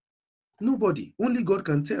gospel? Nobody. Only God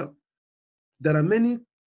can tell. There are many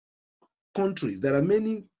countries, there are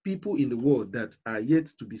many people in the world that are yet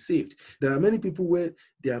to be saved. There are many people where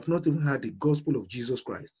they have not even heard the gospel of Jesus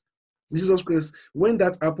Christ. Jesus Christ, when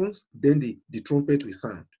that happens, then the trumpet will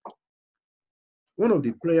sound. One of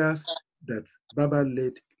the prayers that Baba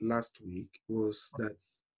led last week was that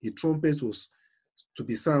a trumpet was to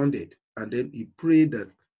be sounded, and then he prayed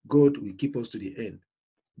that God will keep us to the end.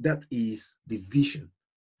 That is the vision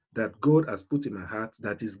that God has put in my heart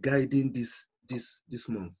that is guiding this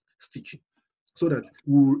month's teaching, so that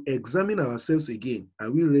we'll examine ourselves again.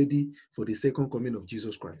 Are we ready for the second coming of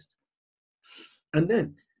Jesus Christ? And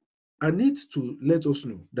then I need to let us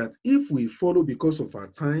know that if we follow because of our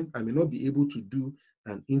time, I may not be able to do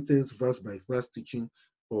an intense verse by verse teaching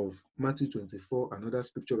of Matthew 24, another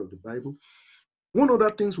scripture of the Bible. One other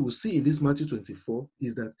things we'll see in this Matthew 24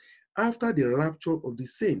 is that after the rapture of the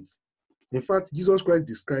saints, in fact, Jesus Christ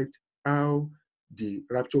described how the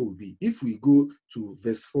rapture will be. If we go to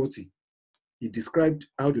verse 40, he described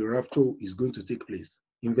how the rapture is going to take place.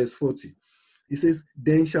 In verse 40, he says,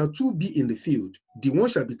 then shall two be in the field, the one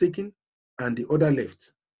shall be taken and the other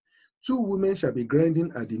left. Two women shall be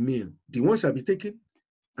grinding at the mill, the one shall be taken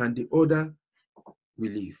and the other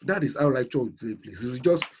will live. That is how rapture will take place. It will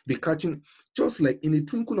just be catching, just like in a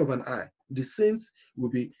twinkle of an eye, the saints will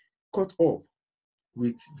be caught up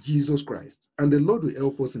with Jesus Christ, and the Lord will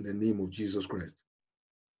help us in the name of Jesus Christ.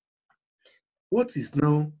 What is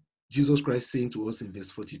now Jesus Christ saying to us in verse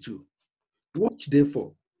 42? Watch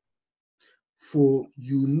therefore, for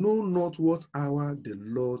you know not what hour the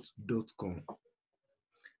Lord doth come.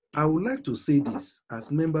 I would like to say this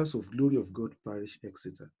as members of Glory of God Parish,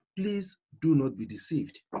 etc. Please do not be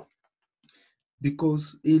deceived,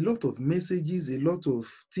 because a lot of messages, a lot of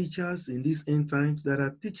teachers in these end times that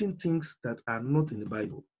are teaching things that are not in the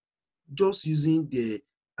Bible, just using their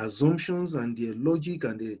assumptions and their logic,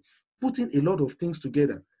 and they're putting a lot of things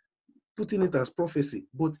together, putting it as prophecy,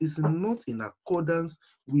 but it's not in accordance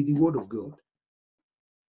with the word of God.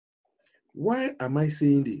 Why am I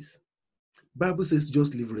saying this? Bible says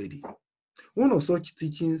just live ready. One of such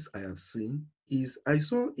teachings I have seen is I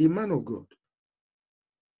saw a man of God,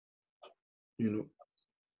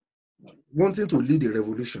 wanting to lead a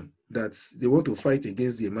revolution that they want to fight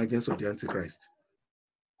against the emergence of the Antichrist.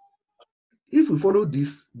 If we follow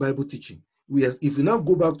this Bible teaching, if we now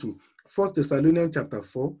go back to 1 Thessalonians chapter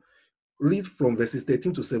 4, read from verses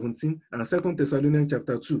 13 to 17, and 2 Thessalonians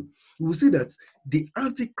chapter 2, we will see that the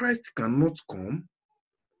Antichrist cannot come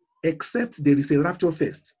except there is a rapture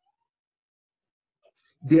first.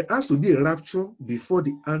 There has to be a rapture before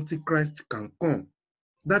the Antichrist can come.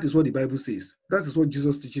 That is what the Bible says. That is what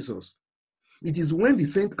Jesus teaches us. It is when the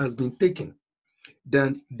saint has been taken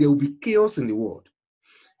that there will be chaos in the world.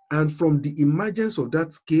 And from the emergence of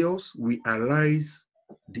that chaos will arise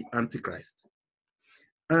the Antichrist.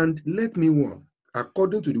 And let me warn,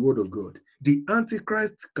 according to the word of God, the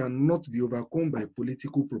Antichrist cannot be overcome by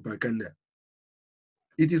political propaganda.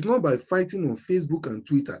 It is not by fighting on Facebook and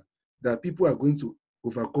Twitter that people are going to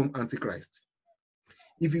overcome Antichrist.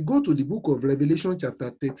 If you go to the book of Revelation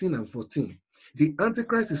chapter 13 and 14, the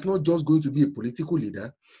Antichrist is not just going to be a political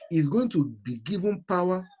leader, he's going to be given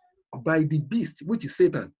power by the beast, which is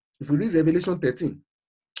Satan. If we read Revelation 13,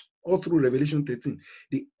 all through Revelation 13,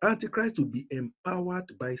 the Antichrist will be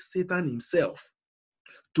empowered by Satan himself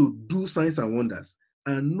to do signs and wonders.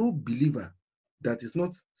 And no believer that is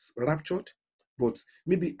not raptured, but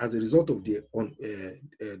maybe as a result of their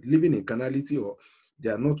living in carnality, or they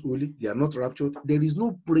are not holy, they are not raptured, there is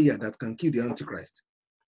no prayer that can kill the Antichrist.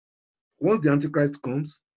 Once the Antichrist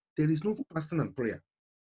comes, there is no fasting and prayer.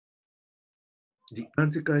 The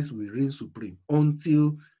Antichrist will reign supreme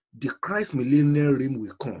until the Christ millennial reign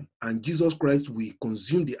will come, and Jesus Christ will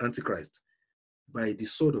consume the Antichrist by the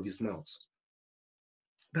sword of his mouth.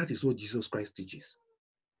 That is what Jesus Christ teaches.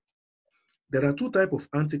 There are two types of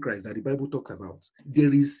Antichrist that the Bible talks about.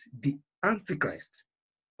 There is the Antichrist,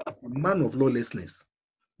 the man of lawlessness,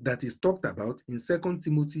 that is talked about in 2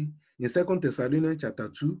 Thessalonians chapter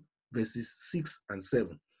 2, verses 6 and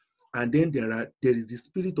 7. And then there is the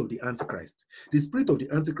spirit of the Antichrist. The spirit of the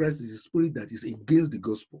Antichrist is a spirit that is against the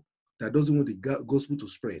gospel, that doesn't want the gospel to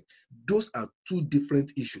spread. Those are two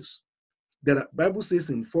different issues. The Bible says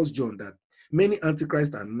in 1 John that many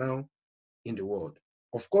Antichrists are now in the world.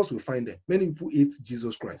 Of course, we find them. Many people hate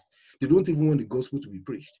Jesus Christ. They don't even want the gospel to be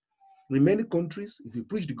preached. In many countries, if you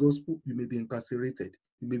preach the gospel, you may be incarcerated.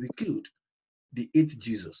 You may be killed. They hate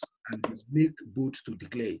Jesus and they make bold to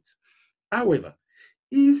declare it. However,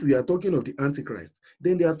 If we are talking of the Antichrist,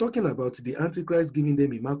 then they are talking about the Antichrist giving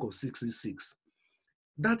them a mark of 666.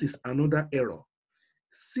 That is another error.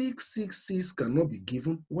 666 cannot be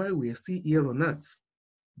given while we are still here on earth.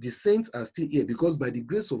 The saints are still here because by the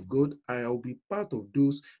grace of God, I will be part of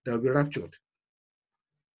those that will be raptured.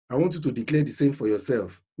 I want you to declare the same for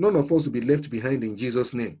yourself. None of us will be left behind in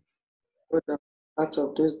Jesus' name. Part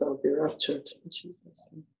of those that will be raptured in Jesus'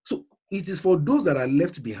 name. So it is for those that are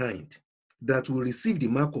left behind that will receive the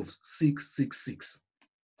mark of 666.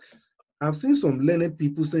 I've seen some learned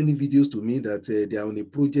people sending videos to me that they are on a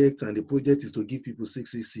project and the project is to give people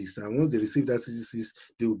 666. And once they receive that 666,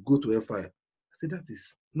 they will go to hellfire. I said, that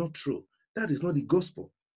is not true. That is not the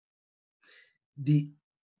gospel. The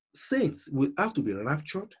saints will have to be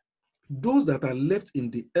raptured. Those that are left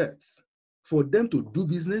in the earth, for them to do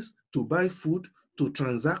business, to buy food, to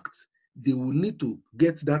transact, they will need to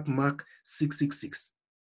get that mark 666.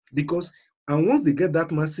 Because, and once they get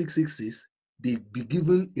that mark 666, they be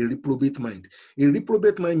given a reprobate mind. A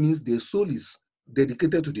reprobate mind means their soul is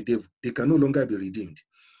dedicated to the devil. They can no longer be redeemed.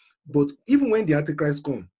 But even when the Antichrist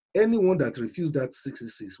comes, anyone that refuses that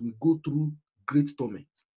 666 will go through great torment.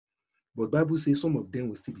 But Bible says some of them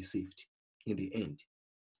will still be saved in the end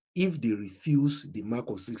if they refuse the mark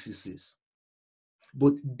of 666.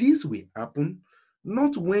 But this will happen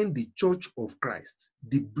not when the church of Christ,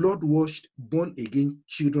 the blood-washed, born-again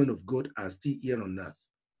children of God are still here on earth.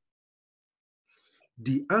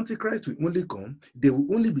 The Antichrist will only come, there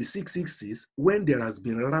will only be 666 when there has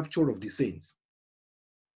been a rapture of the saints.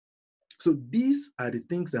 So these are the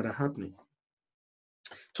things that are happening.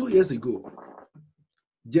 2 years ago,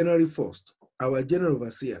 January 1st, our general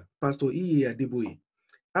overseer, Pastor E. Adeboye,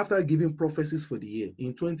 after giving prophecies for the year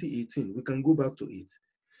in 2018, we can go back to it.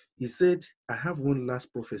 He said, I have one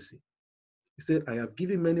last prophecy. He said, I have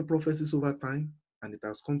given many prophecies over time, and it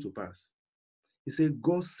has come to pass. He said,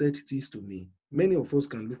 God said this to me. Many of us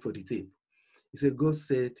can look for the tape. He said, God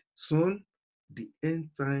said, son, the end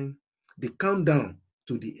time, the countdown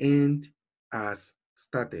to the end has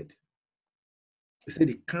started. He said,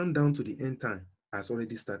 the countdown to the end time has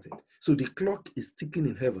already started. So the clock is ticking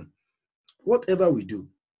in heaven. Whatever we do,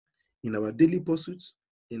 in our daily pursuits,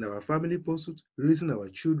 in our family pursuits, raising our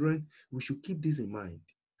children, we should keep this in mind.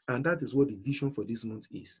 And that is what the vision for this month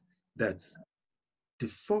is. That the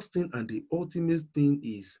first thing and the ultimate thing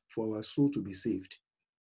is for our soul to be saved,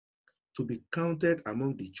 to be counted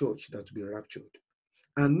among the church that will be raptured,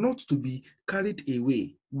 and not to be carried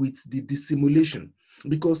away with the dissimulation.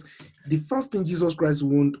 Because the first thing Jesus Christ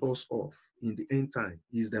warned us of in the end time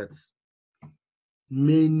is that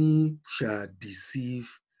many shall deceive,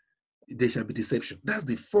 there shall be deception. That's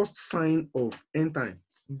the first sign of end time.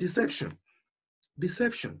 Deception.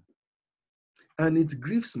 Deception. And it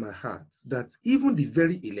grieves my heart that even the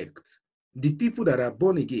very elect, the people that are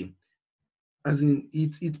born again, as in,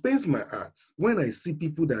 it pains my heart when I see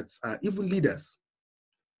people that are even leaders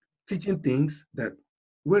teaching things that,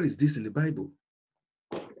 where is this in the Bible?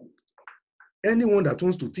 Anyone that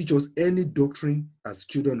wants to teach us any doctrine as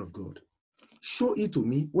children of God, show it to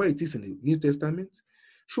me where it is in the New Testament,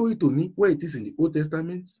 show it to me where it is in the Old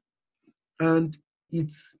Testament, and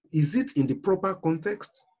is it in the proper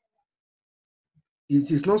context? It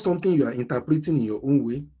is not something you are interpreting in your own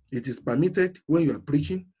way. It is permitted when you are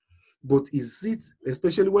preaching, but is it,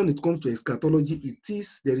 especially when it comes to eschatology, it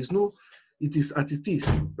is as it is.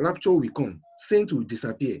 Rapture will come, saints will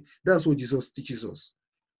disappear. That's what Jesus teaches us.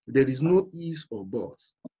 There is no ifs or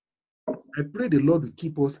buts. I pray the Lord will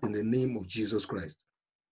keep us in the name of Jesus Christ.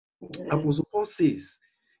 Apostle Paul says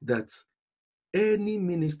that any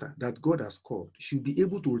minister that God has called should be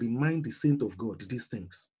able to remind the saint of God these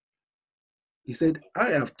things. He said, I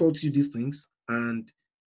have taught you these things, and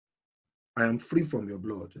I am free from your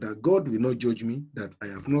blood, that God will not judge me, that I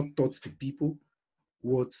have not taught the people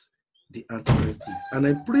what the Antichrist is. And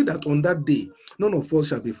I pray that on that day, none of us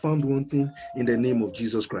shall be found wanting in the name of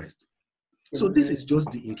Jesus Christ. So this is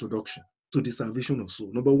just the introduction to the salvation of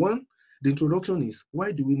soul. Number one, the introduction is,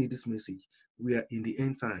 why do we need this message? We are in the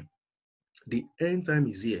end time. The end time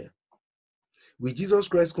is here. Will Jesus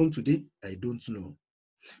Christ come today? I don't know.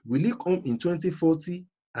 Will he come in 2040?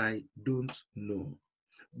 I don't know.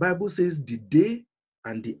 Bible says the day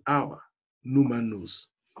and the hour, no man knows.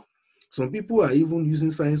 Some people are even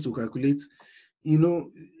using science to calculate,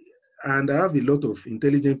 and I have a lot of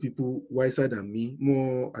intelligent people wiser than me,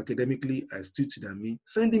 more academically astute than me,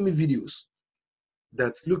 sending me videos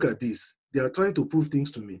that look at this. They are trying to prove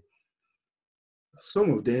things to me.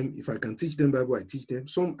 Some of them, if I can teach them Bible, I teach them.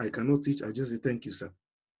 Some I cannot teach, I just say, thank you, sir.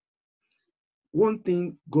 One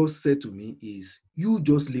thing God said to me is, you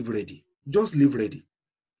just live ready. Just live ready.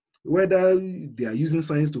 Whether they are using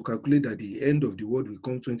science to calculate that the end of the world will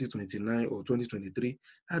come 2029 or 2023,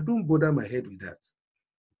 I don't bother my head with that.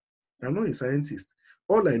 I'm not a scientist.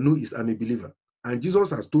 All I know is I'm a believer. And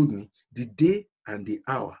Jesus has told me the day and the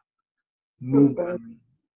hour, no man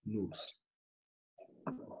knows.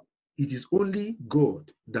 It is only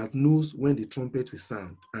God that knows when the trumpet will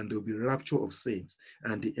sound and there will be rapture of saints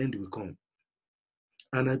and the end will come.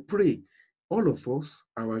 And I pray all of us,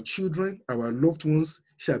 our children, our loved ones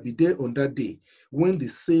shall be there on that day when the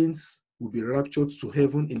saints will be raptured to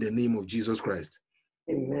heaven in the name of Jesus Christ.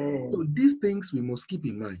 Amen. So these things we must keep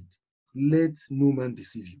in mind. Let no man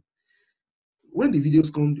deceive you. When the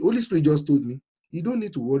videos come, the Holy Spirit just told me, you don't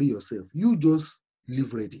need to worry yourself. You just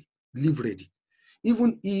live ready. Live ready.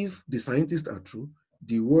 Even if the scientists are true,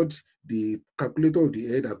 the calculator of the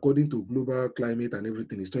head according to global climate and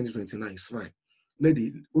everything is 2029, it's fine. Let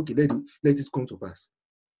it come to pass.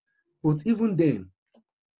 But even then,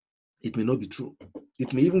 it may not be true.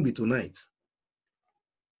 It may even be tonight.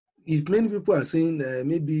 If many people are saying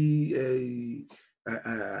maybe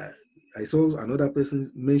I saw another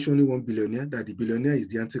person mentioning one billionaire, that the billionaire is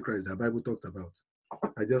the Antichrist that the Bible talked about.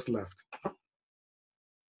 I just laughed.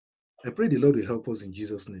 I pray the Lord will help us in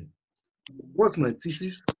Jesus' name. What's my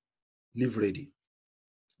thesis? Live ready.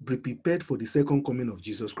 Be prepared for the second coming of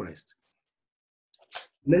Jesus Christ.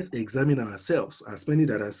 Let's examine ourselves as many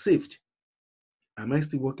that are saved. Am I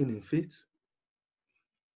still walking in faith?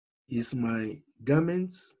 Is my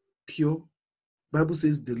garments pure? Bible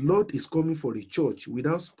says the Lord is coming for a church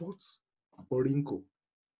without spots or wrinkle.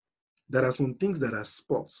 There are some things that are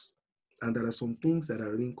spots, and there are some things that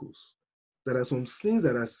are wrinkles. There are some things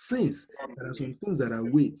that are sins. There are some things that are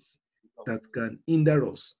weights that can hinder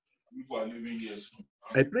us.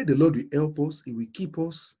 I pray the Lord will help us. He will keep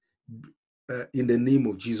us in the name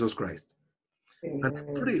of Jesus Christ. Amen. And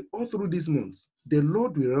I pray all through these months, the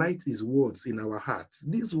Lord will write his words in our hearts.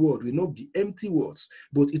 This word will not be empty words,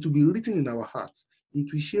 but it will be written in our hearts.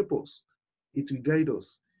 It will shape us. It will guide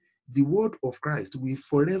us. The word of Christ will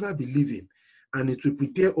forever be living, and it will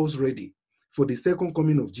prepare us ready for the second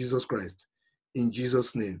coming of Jesus Christ. In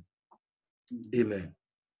Jesus' name, amen.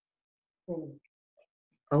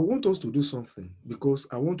 I want us to do something because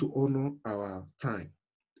I want to honor our time.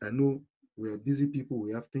 I know we are busy people.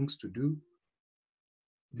 We have things to do.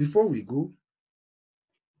 Before we go,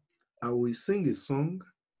 I will sing a song.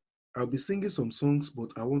 I'll be singing some songs, but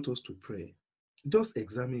I want us to pray. Just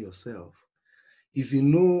examine yourself. If you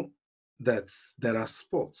know that there are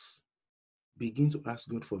spots, begin to ask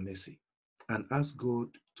God for mercy and ask God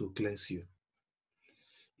to cleanse you.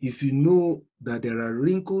 If you know that there are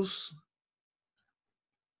wrinkles,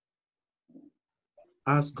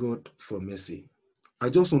 ask God for mercy. I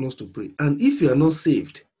just want us to pray. And if you are not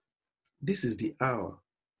saved, this is the hour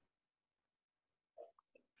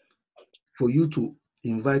for you to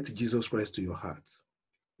invite Jesus Christ to your heart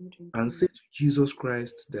and say to Jesus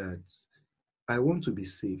Christ that I want to be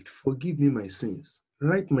saved. Forgive me my sins.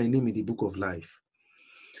 Write my name in the book of life.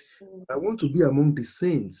 I want to be among the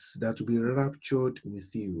saints that will be raptured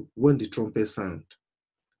with you when the trumpet sound.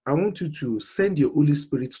 I want you to send your Holy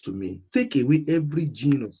Spirit to me. Take away every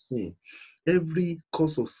gene of sin, every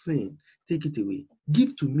cause of sin. Take it away.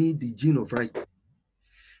 Give to me the gene of righteousness.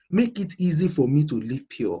 Make it easy for me to live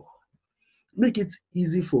pure. Make it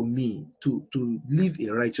easy for me to live a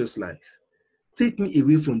righteous life. Take me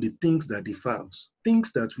away from the things that defiles,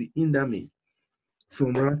 things that will hinder me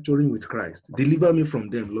from rapturing with Christ. Deliver me from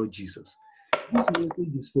them, Lord Jesus. This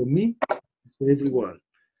message is for me, it's for everyone.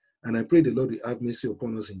 And I pray the Lord will have mercy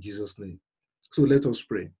upon us in Jesus' name. So let us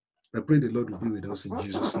pray. I pray the Lord will be with us in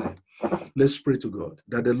Jesus' name. Let's pray to God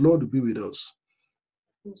that the Lord will be with us.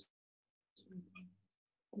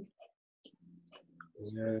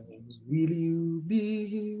 Where will you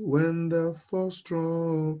be when the first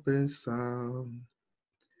trumpet sound?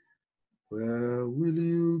 Where will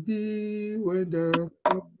you be when the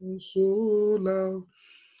trumpet so loud?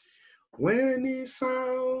 When it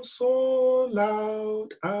sounds so loud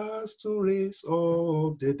as to raise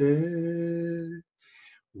up the dead,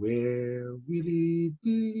 where will it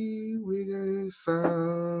be with a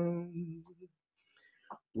sound?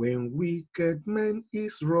 When wicked men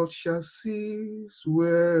his wrath shall cease,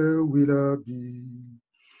 where will I be?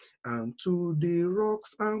 And to the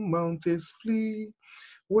rocks and mountains flee,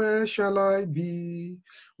 where shall I be?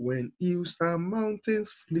 When hills and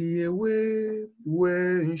mountains flee away,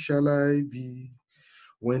 where shall I be?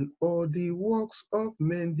 When all the works of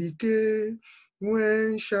men decay,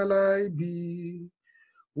 when shall I be?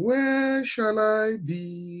 Where shall I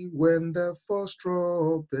be when the first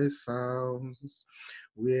trumpet sounds?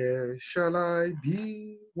 Where shall I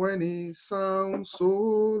be when it sounds so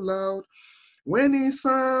loud? When it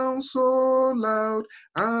sounds so loud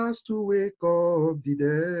as to wake up the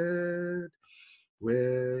dead.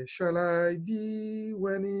 Where shall I be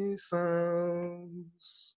when it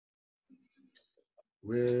sounds?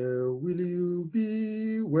 Where will you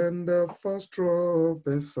be when the first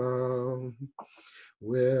trumpet sounds?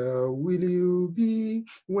 Where will you be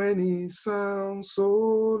when it sounds so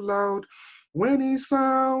loud? When it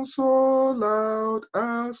sounds so loud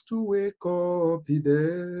as to wake up the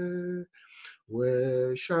dead.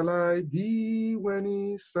 Where shall I be when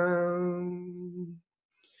it sounds?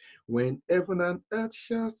 When heaven and earth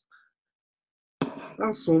shall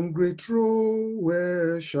as some great roll,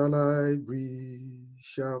 where shall I be?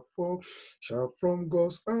 Shall fall, shall from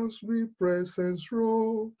God's house presence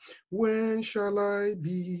roll. When shall I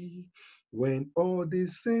be? When all the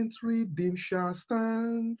saints redeemed shall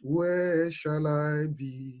stand, where shall I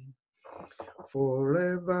be?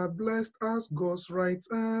 Forever blessed as God's right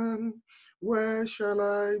hand, where shall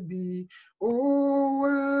I be? Oh,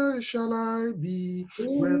 where shall I be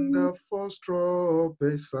when the first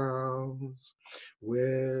trumpet sounds?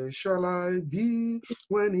 Where shall I be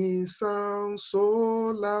when it sounds so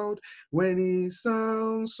loud? When it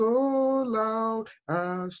sounds so loud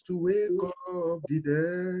as to wake up the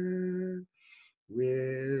dead?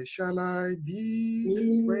 Where shall I be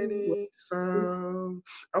when it sounds?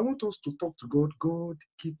 I want us to talk to God. God,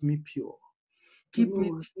 keep me pure. Keep me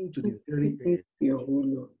true to the very end.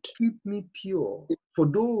 Keep me pure. For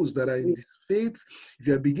those that are in this faith, if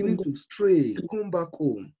you are beginning to stray, come back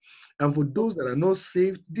home. And for those that are not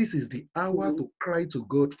saved, this is the hour to cry to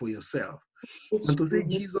God for yourself and to say,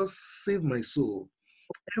 Jesus, save my soul.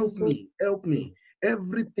 Help me, help me.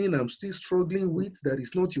 Everything I'm still struggling with that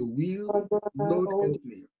is not your will, Lord, help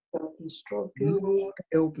me. Lord,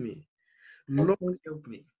 help me. Lord, help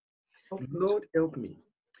me. Lord, help me.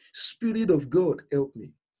 Spirit of God, help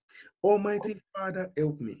me. Almighty Father,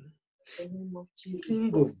 help me.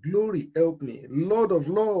 King of glory, help me. Lord of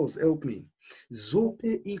laws, help me.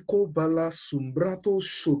 Zope iko bala sumbrato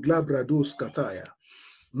shoglabrados kataya.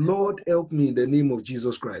 Lord, help me in the name of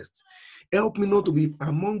Jesus Christ. Help me not to be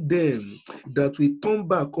among them that will turn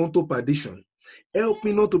back unto perdition. Help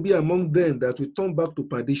me not to be among them that will turn back to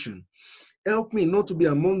perdition. Help me not to be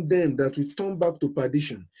among them that will turn back to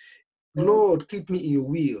perdition. Lord, keep me in your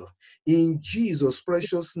will. In Jesus'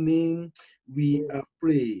 precious name, we have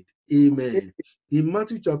prayed. Amen. In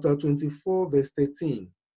Matthew chapter 24, verse 13.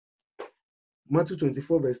 Matthew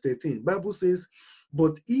 24, verse 13. Bible says,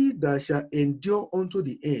 but he that shall endure unto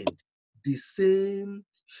the end, the same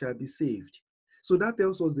shall be saved. So that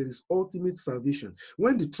tells us there is ultimate salvation.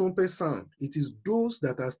 When the trumpet sound, it is those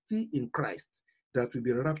that are still in Christ that will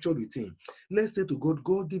be raptured with him. Let's say to God,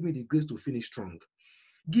 God, give me the grace to finish strong.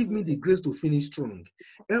 Give me the grace to finish strong.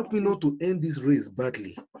 Help me not to end this race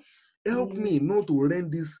badly. Help me not to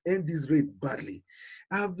end this race badly.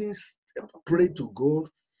 Having prayed to God,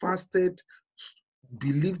 fasted,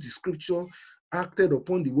 believed the scripture, acted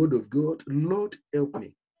upon the word of God, Lord, help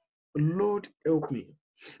me. Lord, help me.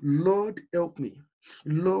 Lord, help me.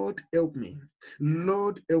 Lord, help me.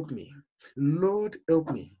 Lord, help me. Lord,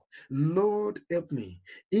 help me. Lord, help me.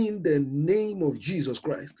 In the name of Jesus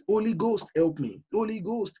Christ. Holy Ghost, help me. Holy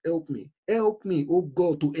Ghost, help me. Help me, oh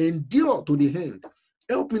God, to endure to the end.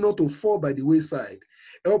 Help me not to fall by the wayside.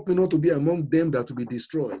 Help me not to be among them that will be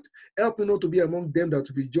destroyed. Help me not to be among them that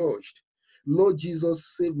will be judged. Lord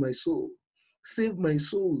Jesus, save my soul. Save my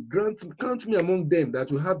soul. Count me among them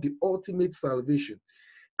that will have the ultimate salvation.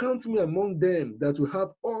 Count me among them that will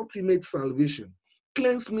have ultimate salvation.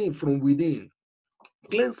 Cleanse me from within.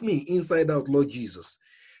 Cleanse me inside out, Lord Jesus.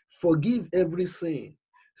 Forgive every sin.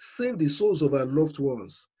 Save the souls of our loved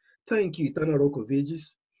ones. Thank you, Eternal Rock of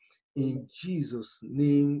Ages. In Jesus'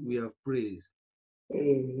 name we have prayed.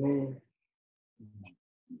 Amen.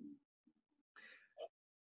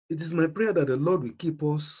 It is my prayer that the Lord will keep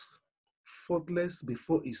us faultless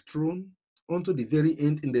before his throne unto the very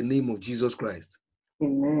end in the name of Jesus Christ.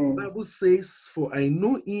 Amen. The Bible says, for I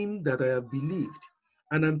know him that I have believed,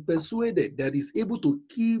 and I'm persuaded that he's able to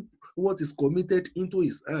keep what is committed into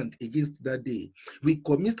his hand against that day. We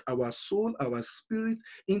commit our soul, our spirit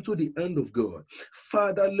into the hand of God.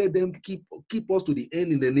 Father, let them keep us to the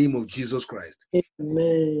end in the name of Jesus Christ.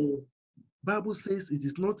 Amen. Bible says it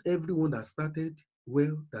is not everyone that started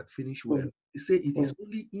well that finish well. It says it is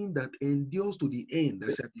only him that endures to the end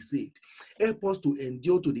that shall be saved. Help us to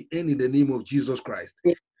endure to the end in the name of Jesus Christ.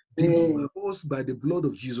 Deliver us by the blood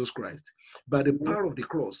of Jesus Christ, by the power of the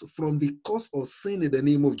cross, from the curse of sin in the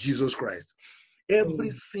name of Jesus Christ.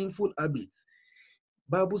 Every sinful habit,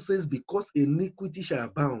 Bible says, because iniquity shall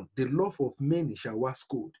abound, the love of many shall wax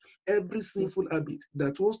cold. Every sinful habit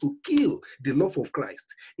that wants to kill the love of Christ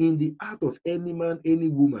in the heart of any man, any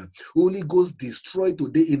woman, Holy Ghost destroy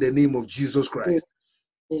today in the name of Jesus Christ.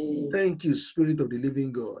 Thank you, Spirit of the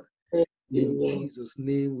living God. In Jesus'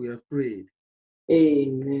 name we have prayed.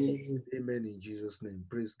 Amen. Amen. In Jesus' name.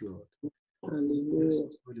 Praise God. Hallelujah.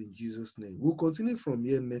 In Jesus' name. We'll continue from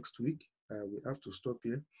here next week. We have to stop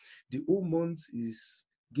here. The whole month is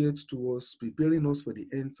geared towards preparing us for the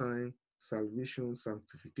end time, salvation,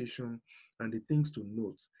 sanctification, and the things to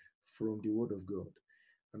note from the Word of God.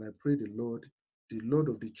 And I pray the Lord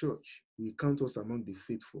of the church, will count us among the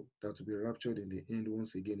faithful that will be raptured in the end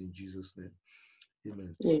once again in Jesus' name.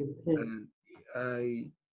 Amen.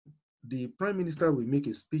 And the Prime Minister will make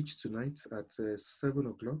a speech tonight at 7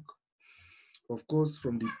 o'clock. Of course,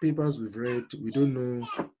 from the papers we've read, we don't know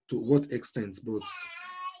to what extent, but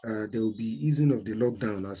there will be easing of the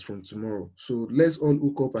lockdown as from tomorrow. So let's all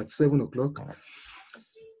hook up at 7 o'clock.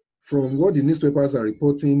 From what the newspapers are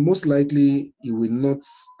reporting, most likely he will not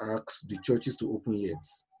ask the churches to open yet.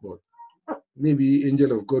 But maybe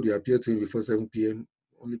angel of God will appear to him before 7 p.m.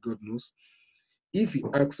 Only God knows. If he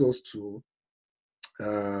asks us to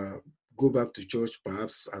go back to church,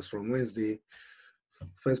 perhaps as from Wednesday,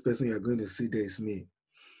 first person you are going to see there is me.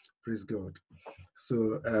 Praise God.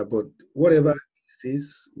 So, but whatever he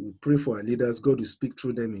says, we pray for our leaders. God will speak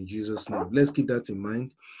through them in Jesus' name. Let's keep that in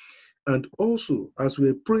mind. And also, as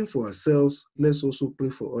we're praying for ourselves, let's also pray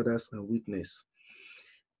for others and witness.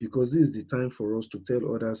 Because this is the time for us to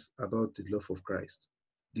tell others about the love of Christ.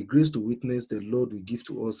 The grace to witness the Lord will give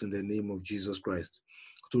to us in the name of Jesus Christ.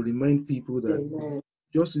 To remind people that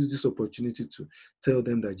just use this opportunity to tell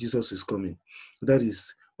them that Jesus is coming. That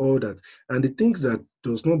is all that. And the things that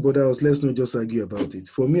does not bother us, let's not just argue about it.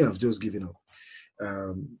 For me, I've just given up.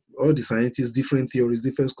 All the scientists, different theories,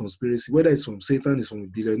 different conspiracy, whether it's from Satan, it's from a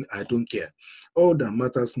billion, I don't care. All that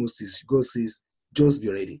matters most is God says, just be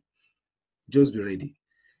ready. Just be ready.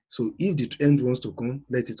 So if the end wants to come,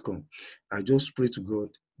 let it come. I just pray to God,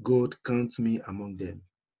 God count me among them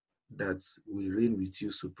that we reign with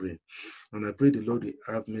you supreme. And I pray the Lord will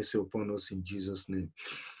have mercy upon us in Jesus' name.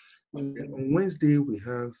 On Wednesday, we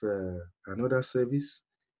have another service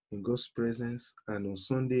in God's presence, and on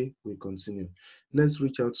Sunday, we continue. Let's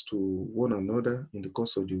reach out to one another in the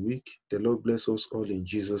course of the week. The Lord bless us all in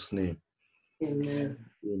Jesus' name. Amen.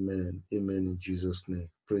 Amen. Amen in Jesus' name.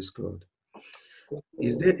 Praise God.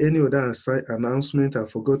 Is there any other announcement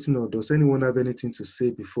I've forgotten, or does anyone have anything to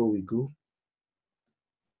say before we go?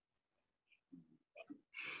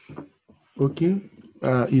 Okay.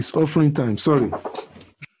 It's offering time. Sorry.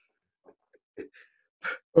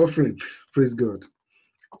 Offering. Praise God.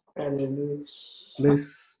 Hallelujah.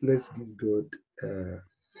 Let's give God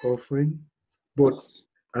offering. But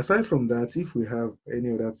aside from that, if we have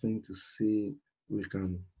any other thing to say, we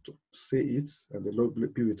can say it, and the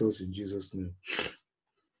Lord be with us in Jesus' name.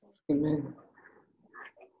 Amen.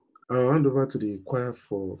 I'll hand over to the choir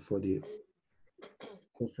for the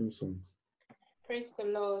offering songs. Praise the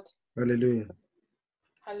Lord. Hallelujah.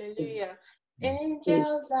 Hallelujah.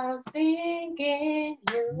 Angels are singing,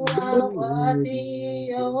 you are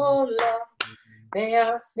worthy, oh Lord. They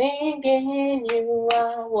are singing, you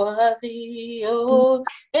are worthy, oh.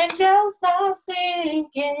 Angels are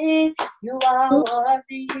singing, you are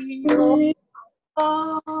worthy, oh.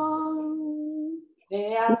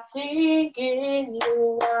 They are singing,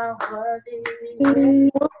 you are worthy,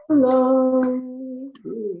 Lord.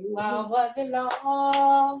 you are worthy,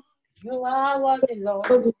 Lord. You are worthy,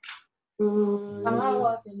 Lord. You are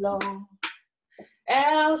worthy, Lord.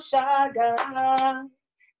 El Shaddai,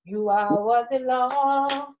 you are worthy, Lord.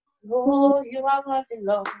 Oh, you are worthy,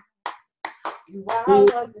 Lord. You are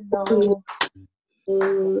worthy, Lord.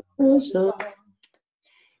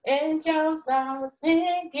 Angels are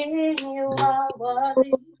singing, you are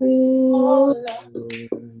worthy, oh Lord.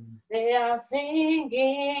 They are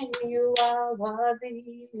singing, you are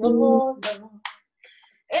worthy, oh Lord.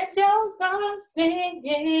 Angels are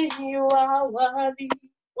singing, you are worthy,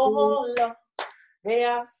 oh Lord. They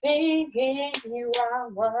are singing, you are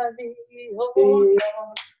worthy, oh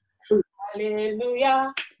Lord.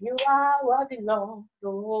 Hallelujah, you are worthy, Lord.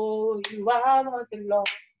 Oh, you are worthy, Lord.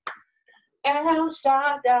 El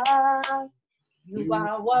Shaddai, you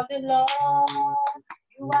are worthy, Lord.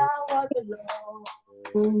 You are worthy, Lord.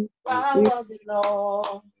 You are worthy,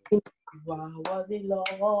 Lord. You are worthy,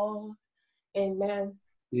 Lord. Amen.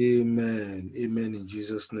 Amen. Amen in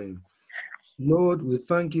Jesus' name. Lord, we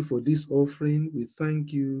thank you for this offering. We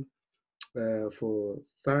thank you for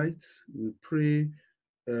tithes. We pray,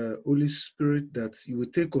 Holy Spirit, that you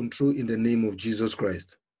will take control in the name of Jesus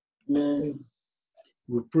Christ. Amen.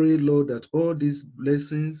 We pray, Lord, that all these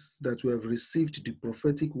blessings that we have received, the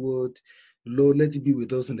prophetic word, Lord, let it be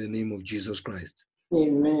with us in the name of Jesus Christ.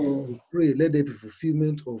 Amen. We pray, let there be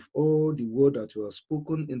fulfillment of all the word that you have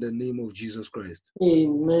spoken in the name of Jesus Christ.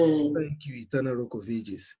 Amen. Thank you, eternal rock of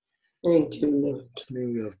ages. Thank you, Lord. In Jesus'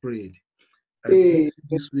 name we have prayed. I bless Amen. you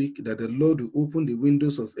this week that the Lord will open the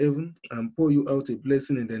windows of heaven and pour you out a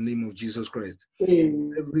blessing in the name of Jesus Christ.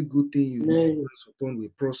 Amen. Every good thing you lay hands upon will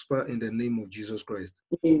prosper in the name of Jesus Christ.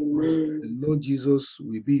 Amen. The Lord Jesus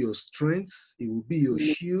will be your strength. He will be your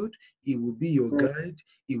shield. He will be your guide.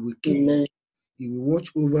 He will keep you. Amen. He will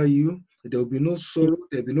watch over you. There will be no sorrow.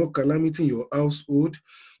 There will be no calamity in your household.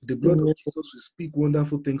 The blood of Jesus will speak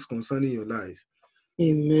wonderful things concerning your life.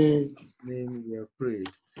 Amen. In His name we have prayed.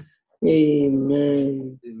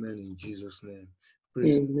 Amen. Amen. In Jesus' name.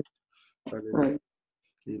 Praise Amen. God. Hallelujah.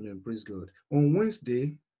 Amen. Praise God. On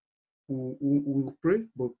Wednesday, we'll pray,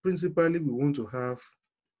 but principally we want to have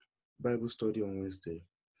Bible study on Wednesday.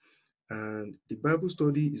 And the Bible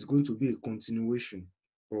study is going to be a continuation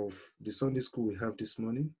of the Sunday school we have this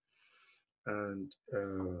morning. And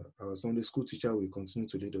our Sunday school teacher will continue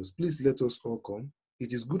to lead us. Please let us all come.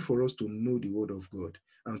 It is good for us to know the word of God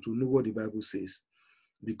and to know what the Bible says,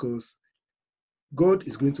 because God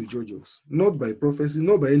is going to judge us, not by prophecy,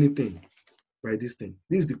 not by anything, by this thing.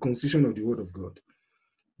 This is the constitution of the word of God.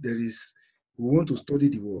 We want to study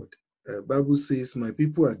the word. Bible says, my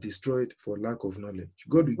people are destroyed for lack of knowledge.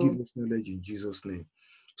 God will give us knowledge in Jesus' name.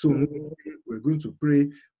 So we're going to pray,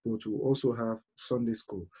 but we'll also have Sunday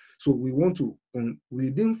school. So we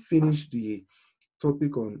didn't finish the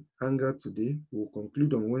topic on anger today. We'll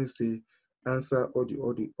conclude on Wednesday, answer all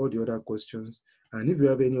the other questions. And if you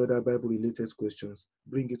have any other Bible-related questions,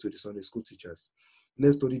 bring it to the Sunday school teachers.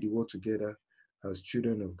 Let's study the word together as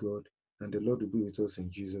children of God, and the Lord will be with us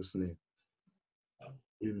in Jesus' name.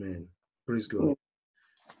 Amen. Praise God.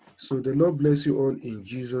 So the Lord bless you all in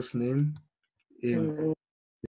Jesus' name. Amen.